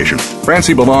association.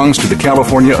 Francie belongs to the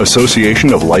California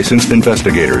Association of Licensed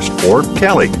Investigators, or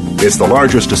CALI. It's the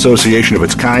largest association of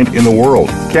its kind in the world.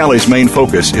 Cali's main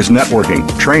focus is networking,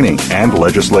 training, and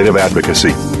legislative advocacy.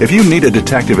 If you need a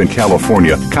detective in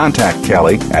California, contact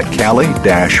Cali at cali-pi.org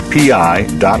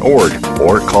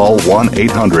or call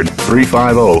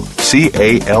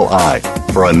 1-800-350-CALI.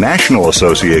 For a national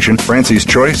association, Francie's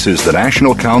choice is the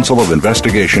National Council of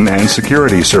Investigation and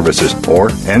Security Services, or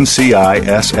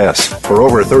NCISS. For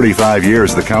over 35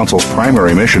 years, the Council's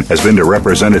primary mission has been to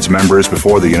represent its members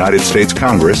before the United States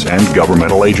Congress and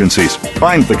governmental agencies.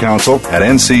 Find the Council at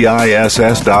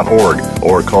nciss.org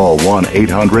or call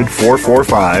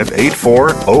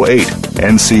 1-800-445-8408.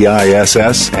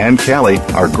 NCISS and Cali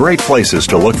are great places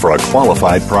to look for a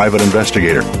qualified private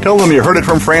investigator. Tell them you heard it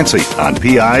from Francie on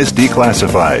PIs Declassified.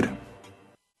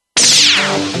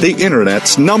 The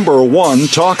Internet's number one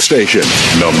talk station.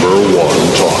 Number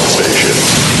one talk station.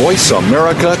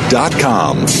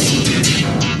 VoiceAmerica.com.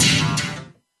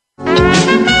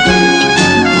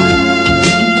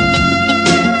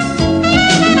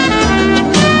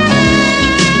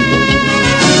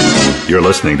 You're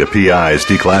listening to PIs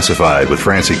Declassified with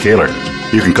Francie Kaler.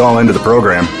 You can call into the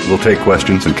program. We'll take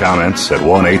questions and comments at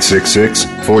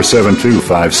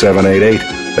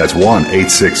 1-866-472-5788. That's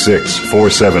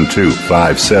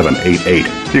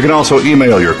 1-866-472-5788. You can also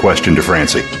email your question to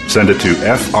Francie. Send it to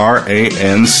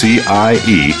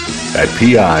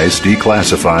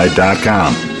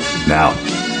francie@pisdeclassified.com. Now,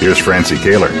 here's Francie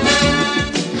Kaler.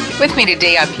 With me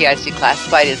today on PIs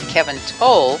Declassified is Kevin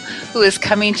Toal, who is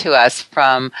coming to us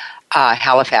from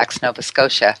Halifax, Nova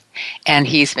Scotia. And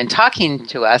he's been talking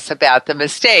to us about the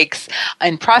mistakes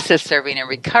in process serving and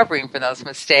recovering from those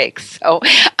mistakes. So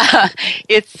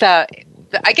it's, I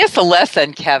guess, a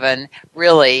lesson, Kevin,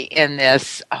 really, in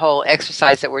this whole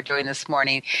exercise that we're doing this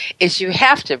morning is you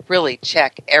have to really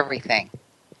check everything.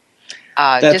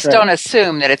 Just right. Don't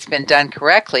assume that it's been done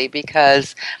correctly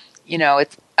because,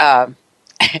 it's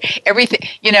everything,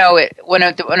 when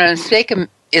a mistake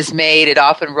is made, it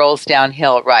often rolls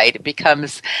downhill, right? It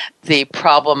becomes the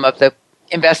problem of the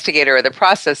investigator or the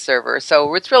process server.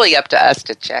 So it's really up to us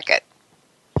to check it.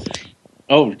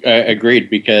 Oh, agreed,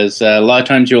 because a lot of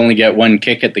times you only get one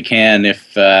kick at the can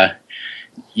if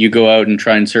you go out and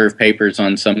try and serve papers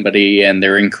on somebody and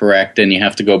they're incorrect and you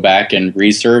have to go back and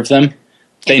reserve them.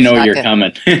 They know you're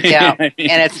coming. Yeah, and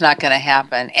it's not going to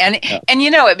happen. And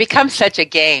it becomes such a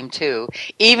game, too.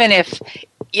 Even if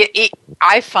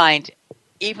I find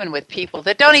even with people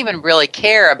that don't even really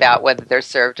care about whether they're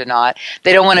served or not,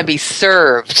 they don't want to be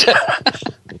served.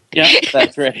 Yeah,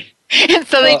 that's right. And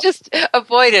so they just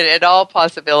avoid it at all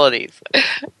possibilities.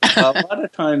 A lot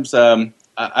of times I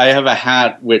have a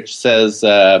hat which says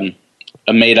a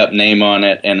made-up name on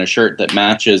it and a shirt that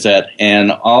matches it,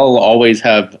 and I'll always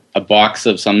have a box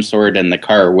of some sort in the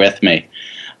car with me.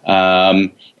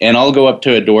 And I'll go up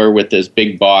to a door with this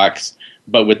big box,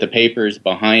 but with the papers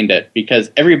behind it, because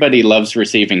everybody loves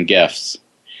receiving gifts.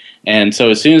 And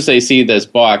so as soon as they see this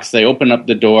box, they open up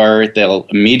the door, they'll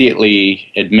immediately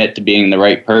admit to being the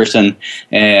right person,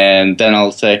 and then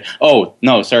I'll say, oh,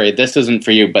 no, sorry, this isn't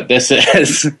for you, but this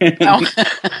is. Oh.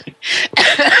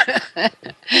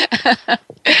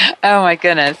 Oh, my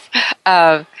goodness.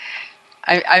 I'm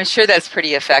sure that's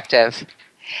pretty effective.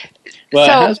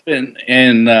 Well, it has been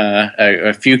in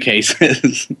a few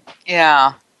cases.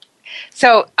 Yeah.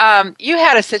 So you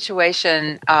had a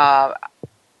situation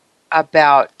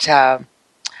about a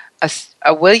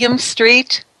William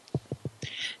Street?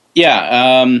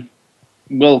 Yeah,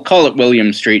 we'll call it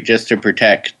William Street just to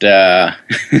protect...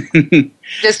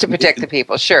 just to protect the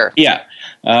people, sure. Yeah.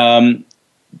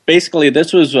 Basically,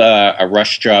 this was a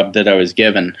rush job that I was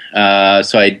given,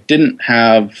 so I didn't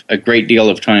have a great deal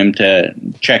of time to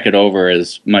check it over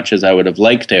as much as I would have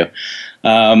liked to.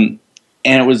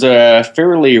 And it was a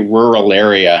fairly rural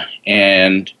area,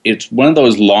 and it's one of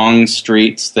those long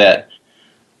streets that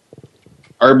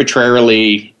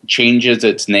arbitrarily changes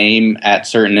its name at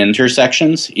certain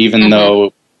intersections, even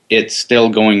though it's still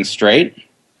going straight.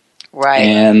 Right.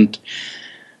 And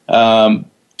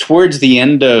towards the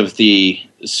end of the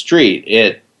street,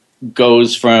 it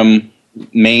goes from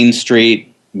Main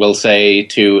Street, we'll say,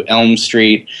 to Elm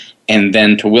Street, and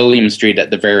then to William Street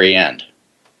at the very end.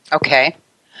 Okay.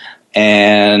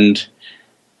 And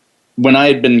when I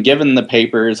had been given the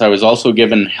papers, I was also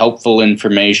given helpful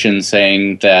information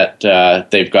saying that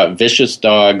they've got vicious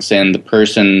dogs and the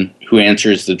person who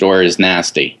answers the door is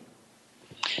nasty.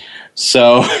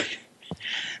 So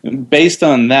based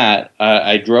on that,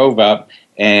 I drove up,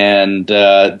 and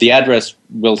the address,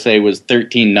 we'll say, was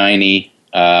 1390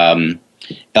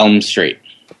 Elm Street.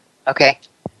 Okay.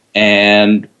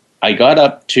 And I got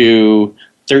up to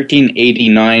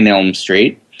 1389 Elm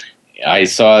Street. I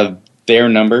saw their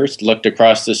numbers, looked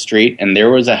across the street, and there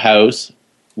was a house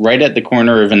right at the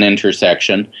corner of an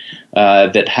intersection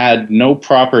that had no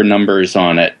proper numbers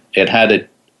on it. It had a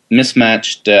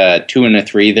mismatched 2 and a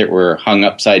 3 that were hung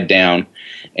upside down,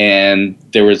 and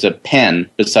there was a pen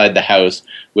beside the house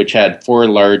which had 4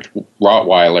 large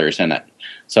Rottweilers in it.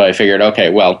 So I figured, okay,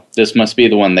 well, this must be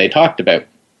the one they talked about.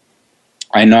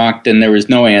 I knocked, and there was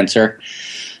no answer.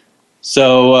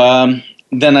 So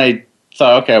then I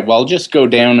thought, okay, well, I'll just go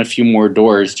down a few more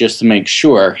doors just to make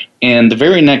sure. And the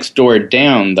very next door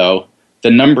down, though,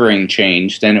 the numbering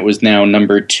changed, and it was now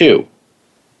number 2.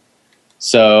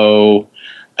 So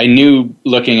I knew,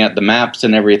 looking at the maps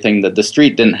and everything, that the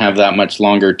street didn't have that much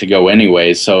longer to go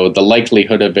anyway, so the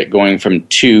likelihood of it going from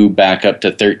 2 back up to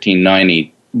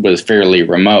 1390 was fairly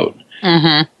remote.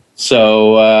 Mm-hmm.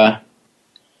 So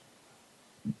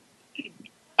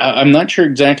I'm not sure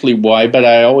exactly why, but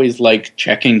I always like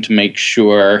checking to make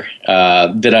sure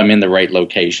that I'm in the right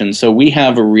location. So we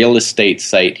have a real estate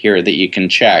site here that you can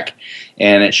check,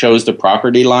 and it shows the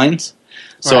property lines.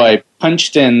 So Right. I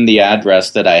punched in the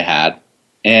address that I had,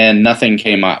 and nothing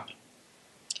came up.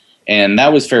 And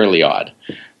that was fairly odd.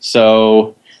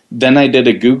 So then I did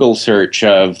a Google search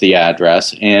of the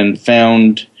address and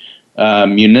found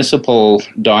municipal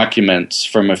documents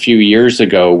from a few years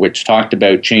ago which talked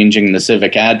about changing the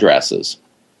civic addresses.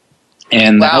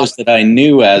 And the Wow. house that I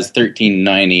knew as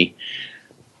 1390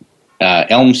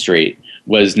 Elm Street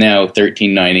was now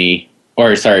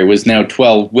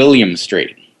 12 William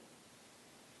Street.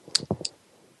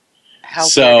 How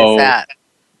So- weird is that?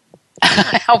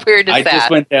 How weird is I that? just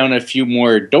went down a few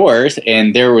more doors,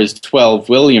 and there was 12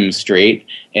 William Street,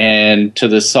 and to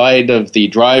the side of the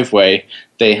driveway,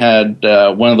 they had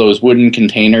one of those wooden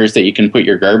containers that you can put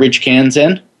your garbage cans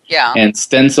in, Yeah. and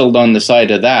stenciled on the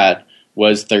side of that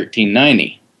was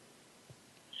 1390.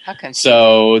 How can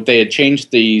So they had changed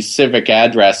the civic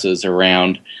addresses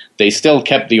around. They still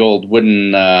kept the old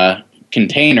wooden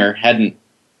container, hadn't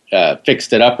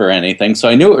fixed it up or anything, so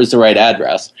I knew it was the right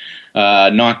address.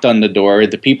 Knocked on the door.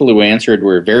 The people who answered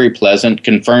were very pleasant,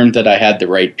 confirmed that I had the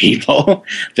right people.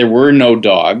 There were no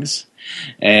dogs,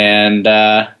 and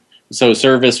so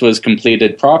service was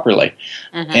completed properly.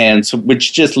 Mm-hmm. And so,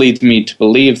 which just leads me to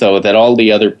believe, though, that all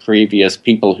the other previous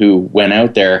people who went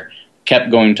out there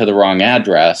kept going to the wrong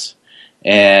address,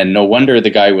 and no wonder the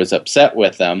guy was upset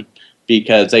with them,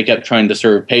 because they kept trying to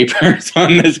serve papers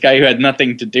on this guy who had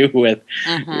nothing to do with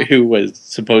who was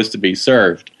supposed to be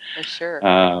served. For sure.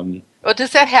 Well,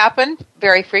 Does that happen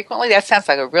very frequently? That sounds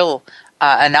like a real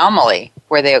anomaly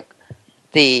where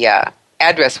the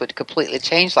address would completely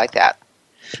change like that.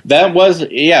 that was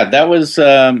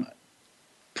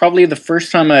probably the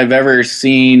first time I've ever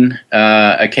seen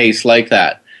a case like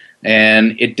that.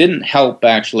 And it didn't help,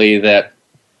 actually, that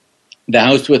the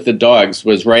house with the dogs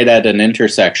was right at an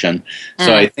intersection.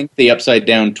 So I think the upside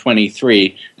down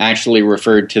 23 actually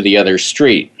referred to the other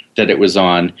street that it was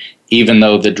on, even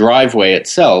though the driveway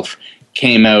itself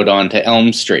came out onto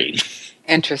Elm Street.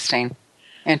 Interesting.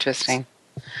 Okay.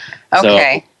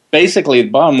 So basically, the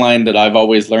bottom line that I've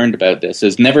always learned about this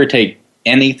is never take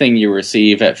anything you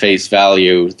receive at face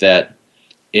value, that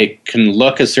it can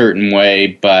look a certain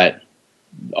way, but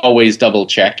always double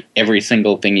check every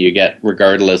single thing you get,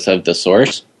 regardless of the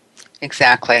source.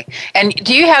 Exactly. And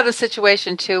do you have the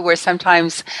situation, too, where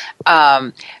sometimes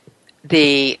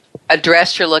the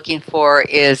address you're looking for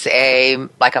is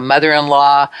like a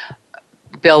mother-in-law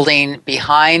building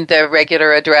behind the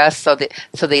regular address, so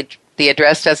the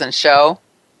address doesn't show?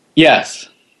 Yes.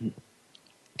 And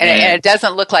it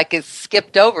doesn't look like it's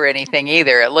skipped over anything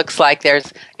either. It looks like the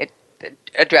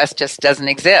address just doesn't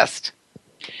exist.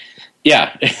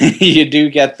 Yeah, you do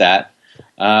get that.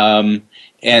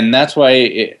 And that's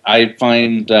why I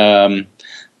find the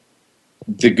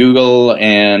Google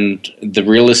and the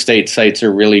real estate sites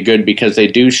are really good, because they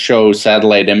do show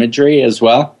satellite imagery as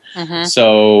well. Mm-hmm.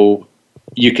 So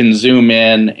you can zoom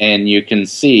in and you can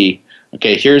see,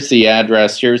 okay, here's the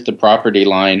address, here's the property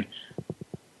line.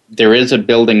 There is a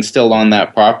building still on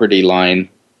that property line.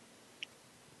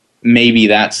 Maybe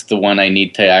that's the one I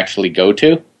need to actually go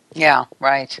to. Yeah,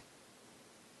 right.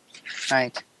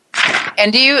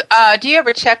 And do you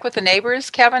ever check with the neighbors,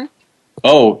 Kevin?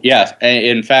 Oh, yes.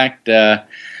 In fact,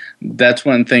 that's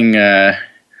one thing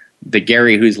the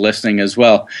Gary, who's listening as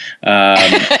well,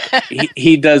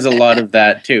 he does a lot of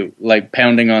that too, like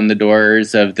pounding on the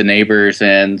doors of the neighbors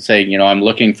and saying, I'm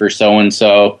looking for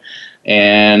so-and-so.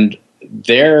 And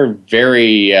they're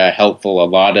very helpful a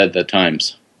lot of the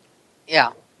times.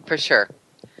 Yeah, for sure.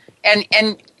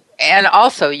 And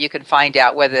also you can find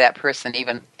out whether that person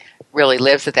even really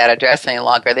lives at that address any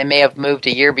longer. They may have moved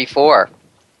a year before.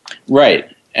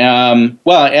 Right. Well,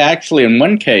 actually, in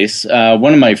one case,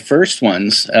 one of my first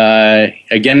ones,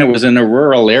 again, it was in a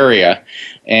rural area,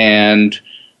 and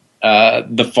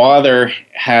the father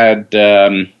had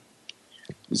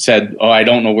said, "Oh, I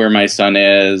don't know where my son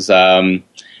is," but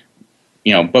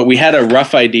we had a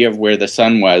rough idea of where the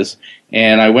son was,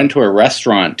 and I went to a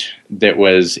restaurant that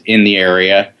was in the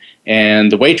area,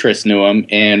 and the waitress knew him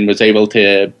and was able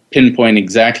to pinpoint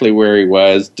exactly where he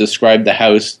was, describe the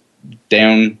house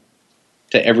down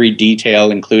to every detail,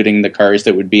 including the cars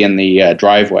that would be in the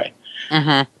driveway.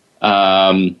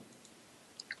 Mm-hmm.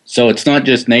 So it's not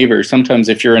just neighbors. Sometimes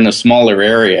if you're in a smaller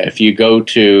area, if you go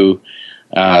to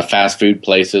fast food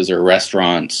places or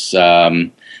restaurants,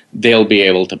 they'll be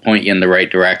able to point you in the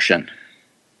right direction.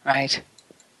 Right.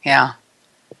 Yeah.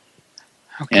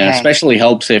 Okay. And it especially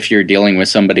helps if you're dealing with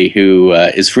somebody who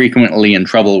is frequently in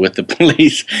trouble with the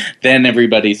police. Then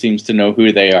everybody seems to know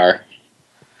who they are.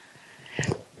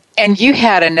 And you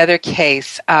had another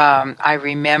case, I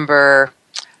remember,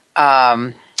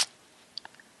 I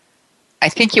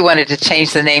think you wanted to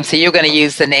change the name, so you're going to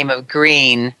use the name of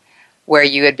Green, where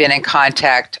you had been in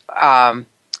contact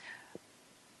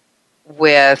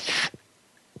with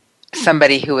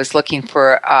somebody who was looking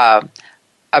for a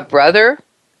brother.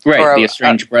 Right, the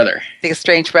estranged brother. The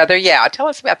estranged brother, yeah. Tell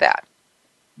us about that.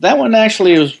 That one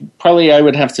actually was probably, I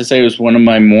would have to say, was one of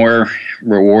my more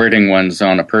rewarding ones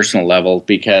on a personal level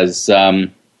because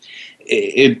the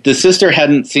sister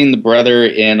hadn't seen the brother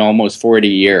in almost 40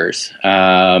 years.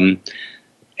 And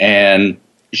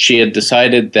she had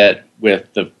decided that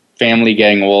with the family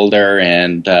getting older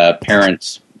and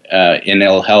parents in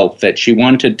ill health, that she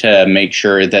wanted to make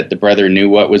sure that the brother knew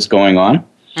what was going on.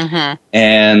 Mm-hmm.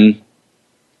 And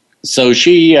so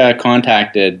she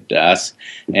contacted us,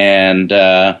 and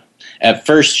at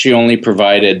first she only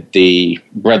provided the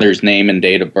brother's name and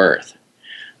date of birth,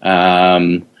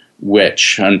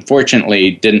 which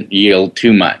unfortunately didn't yield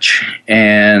too much.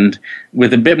 And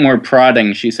with a bit more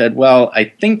prodding, she said, well, I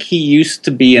think he used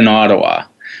to be in Ottawa,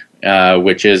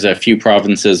 which is a few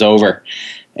provinces over.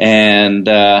 And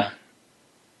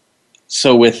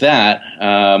so with that,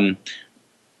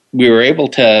 we were able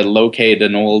to locate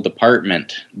an old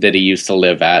apartment that he used to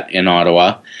live at in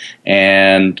Ottawa,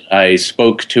 and I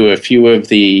spoke to a few of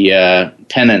the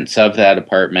tenants of that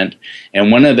apartment, and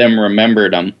one of them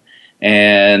remembered him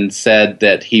and said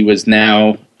that he was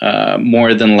now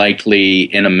more than likely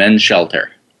in a men's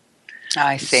shelter.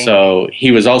 I see. So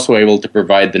he was also able to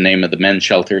provide the name of the men's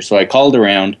shelter, so I called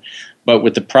around, but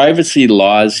with the privacy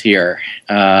laws here,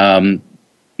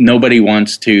 nobody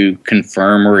wants to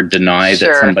confirm or deny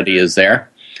that somebody is there.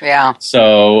 Yeah.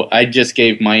 So I just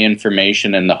gave my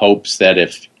information in the hopes that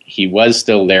if he was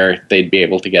still there, they'd be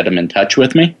able to get him in touch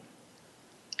with me.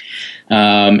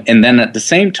 And then at the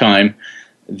same time,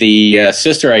 the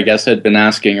sister, I guess, had been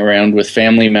asking around with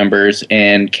family members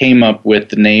and came up with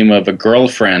the name of a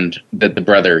girlfriend that the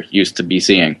brother used to be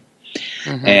seeing.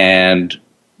 Mm-hmm. And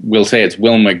we'll say it's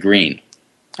Wilma Green.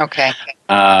 Okay.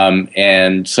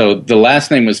 And so the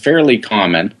last name was fairly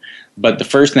common, but the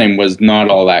first name was not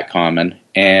all that common.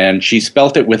 And she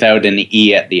spelt it without an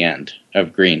E at the end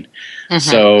of Green. Mm-hmm.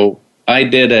 So I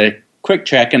did a quick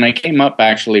check, and I came up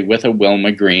actually with a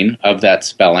Wilma Green of that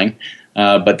spelling,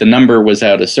 but the number was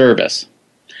out of service.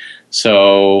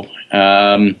 So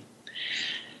then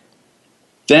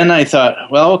I thought,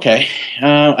 well, okay.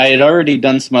 I had already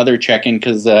done some other checking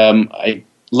because I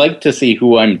like to see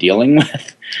who I'm dealing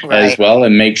with. Right. As well,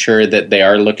 and make sure that they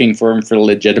are looking for him for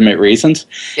legitimate reasons.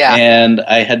 Yeah. And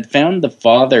I had found the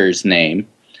father's name,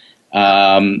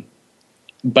 but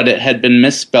it had been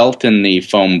misspelt in the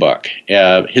phone book.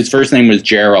 His first name was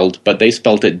Gerald, but they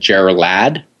spelt it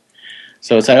Gerlad.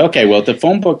 So it's like, okay, well, if the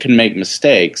phone book can make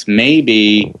mistakes,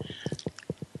 maybe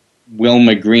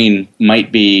Wilma Green might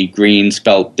be Green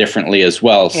spelt differently as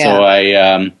well. Yeah. So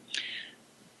I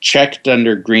checked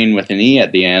under Green with an E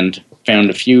at the end,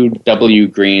 found a few W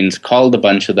Greens, called a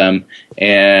bunch of them,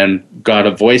 and got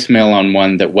a voicemail on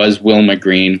one that was Wilma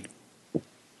Green,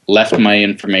 left my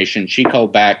information. She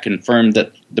called back, confirmed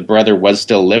that the brother was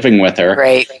still living with her.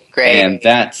 Great. And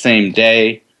that same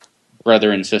day,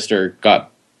 brother and sister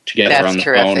got together on the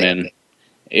phone, and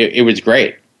it was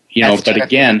great. But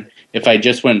again, if I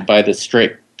just went by the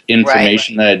strict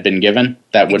information that had been given,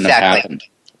 that wouldn't have happened.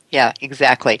 Yeah,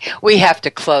 exactly. We have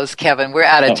to close, Kevin. We're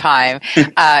out of time.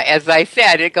 As I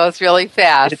said, it goes really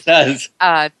fast. It does.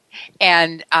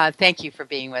 And thank you for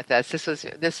being with us. This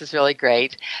is really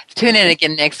great. Tune in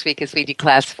again next week as we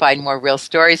declassify more real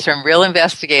stories from real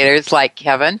investigators like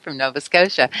Kevin from Nova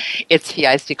Scotia. It's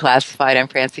PI's Declassified. I'm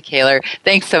Francie Kaler.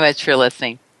 Thanks so much for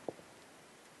listening.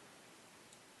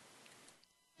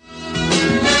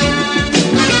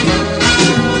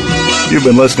 You've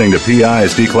been listening to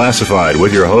PI's Declassified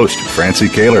with your host, Francie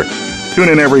Kaler. Tune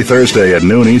in every Thursday at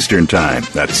noon Eastern Time.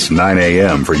 That's 9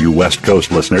 a.m. for you West Coast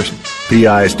listeners.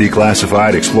 PI's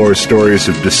Declassified explores stories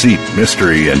of deceit,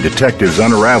 mystery, and detectives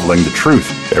unraveling the truth.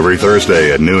 Every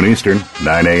Thursday at noon Eastern,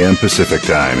 9 a.m. Pacific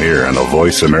Time here on the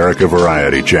Voice America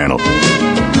Variety Channel.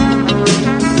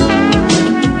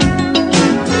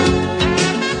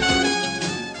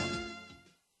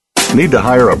 Need to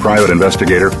hire a private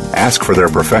investigator? Ask for their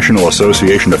professional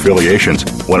association affiliations.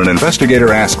 When an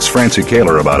investigator asks Francie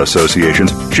Kaler about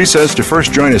associations, she says to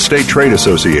first join a state trade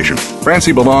association.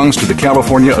 Francie belongs to the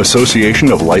California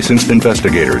Association of Licensed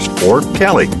Investigators, or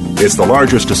CALI. It's the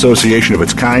largest association of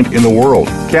its kind in the world.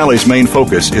 CALI's main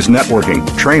focus is networking,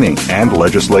 training, and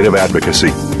legislative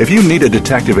advocacy. If you need a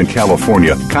detective in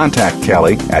California, contact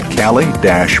CALI at cali-pi.org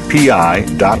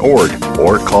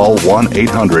or call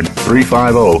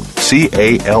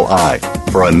 1-800-350-CALI.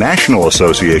 For a national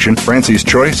association, Francie's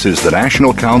choice is the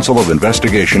National Council of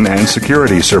Investigation and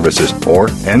Security Services, or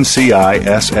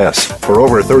NCISS. For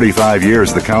over 35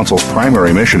 years, the Council's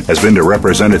primary mission has been to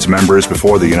represent its members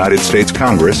before the United States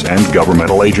Congress and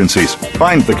governmental agencies.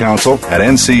 Find the Council at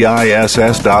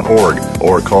nciss.org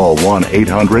or call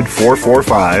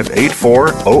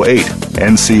 1-800-445-8408.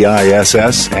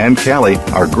 NCISS and CALI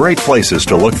are great places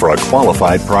to look for a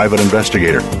qualified private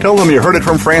investigator. Tell them you heard it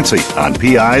from Francie on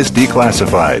PI's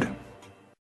Declassified.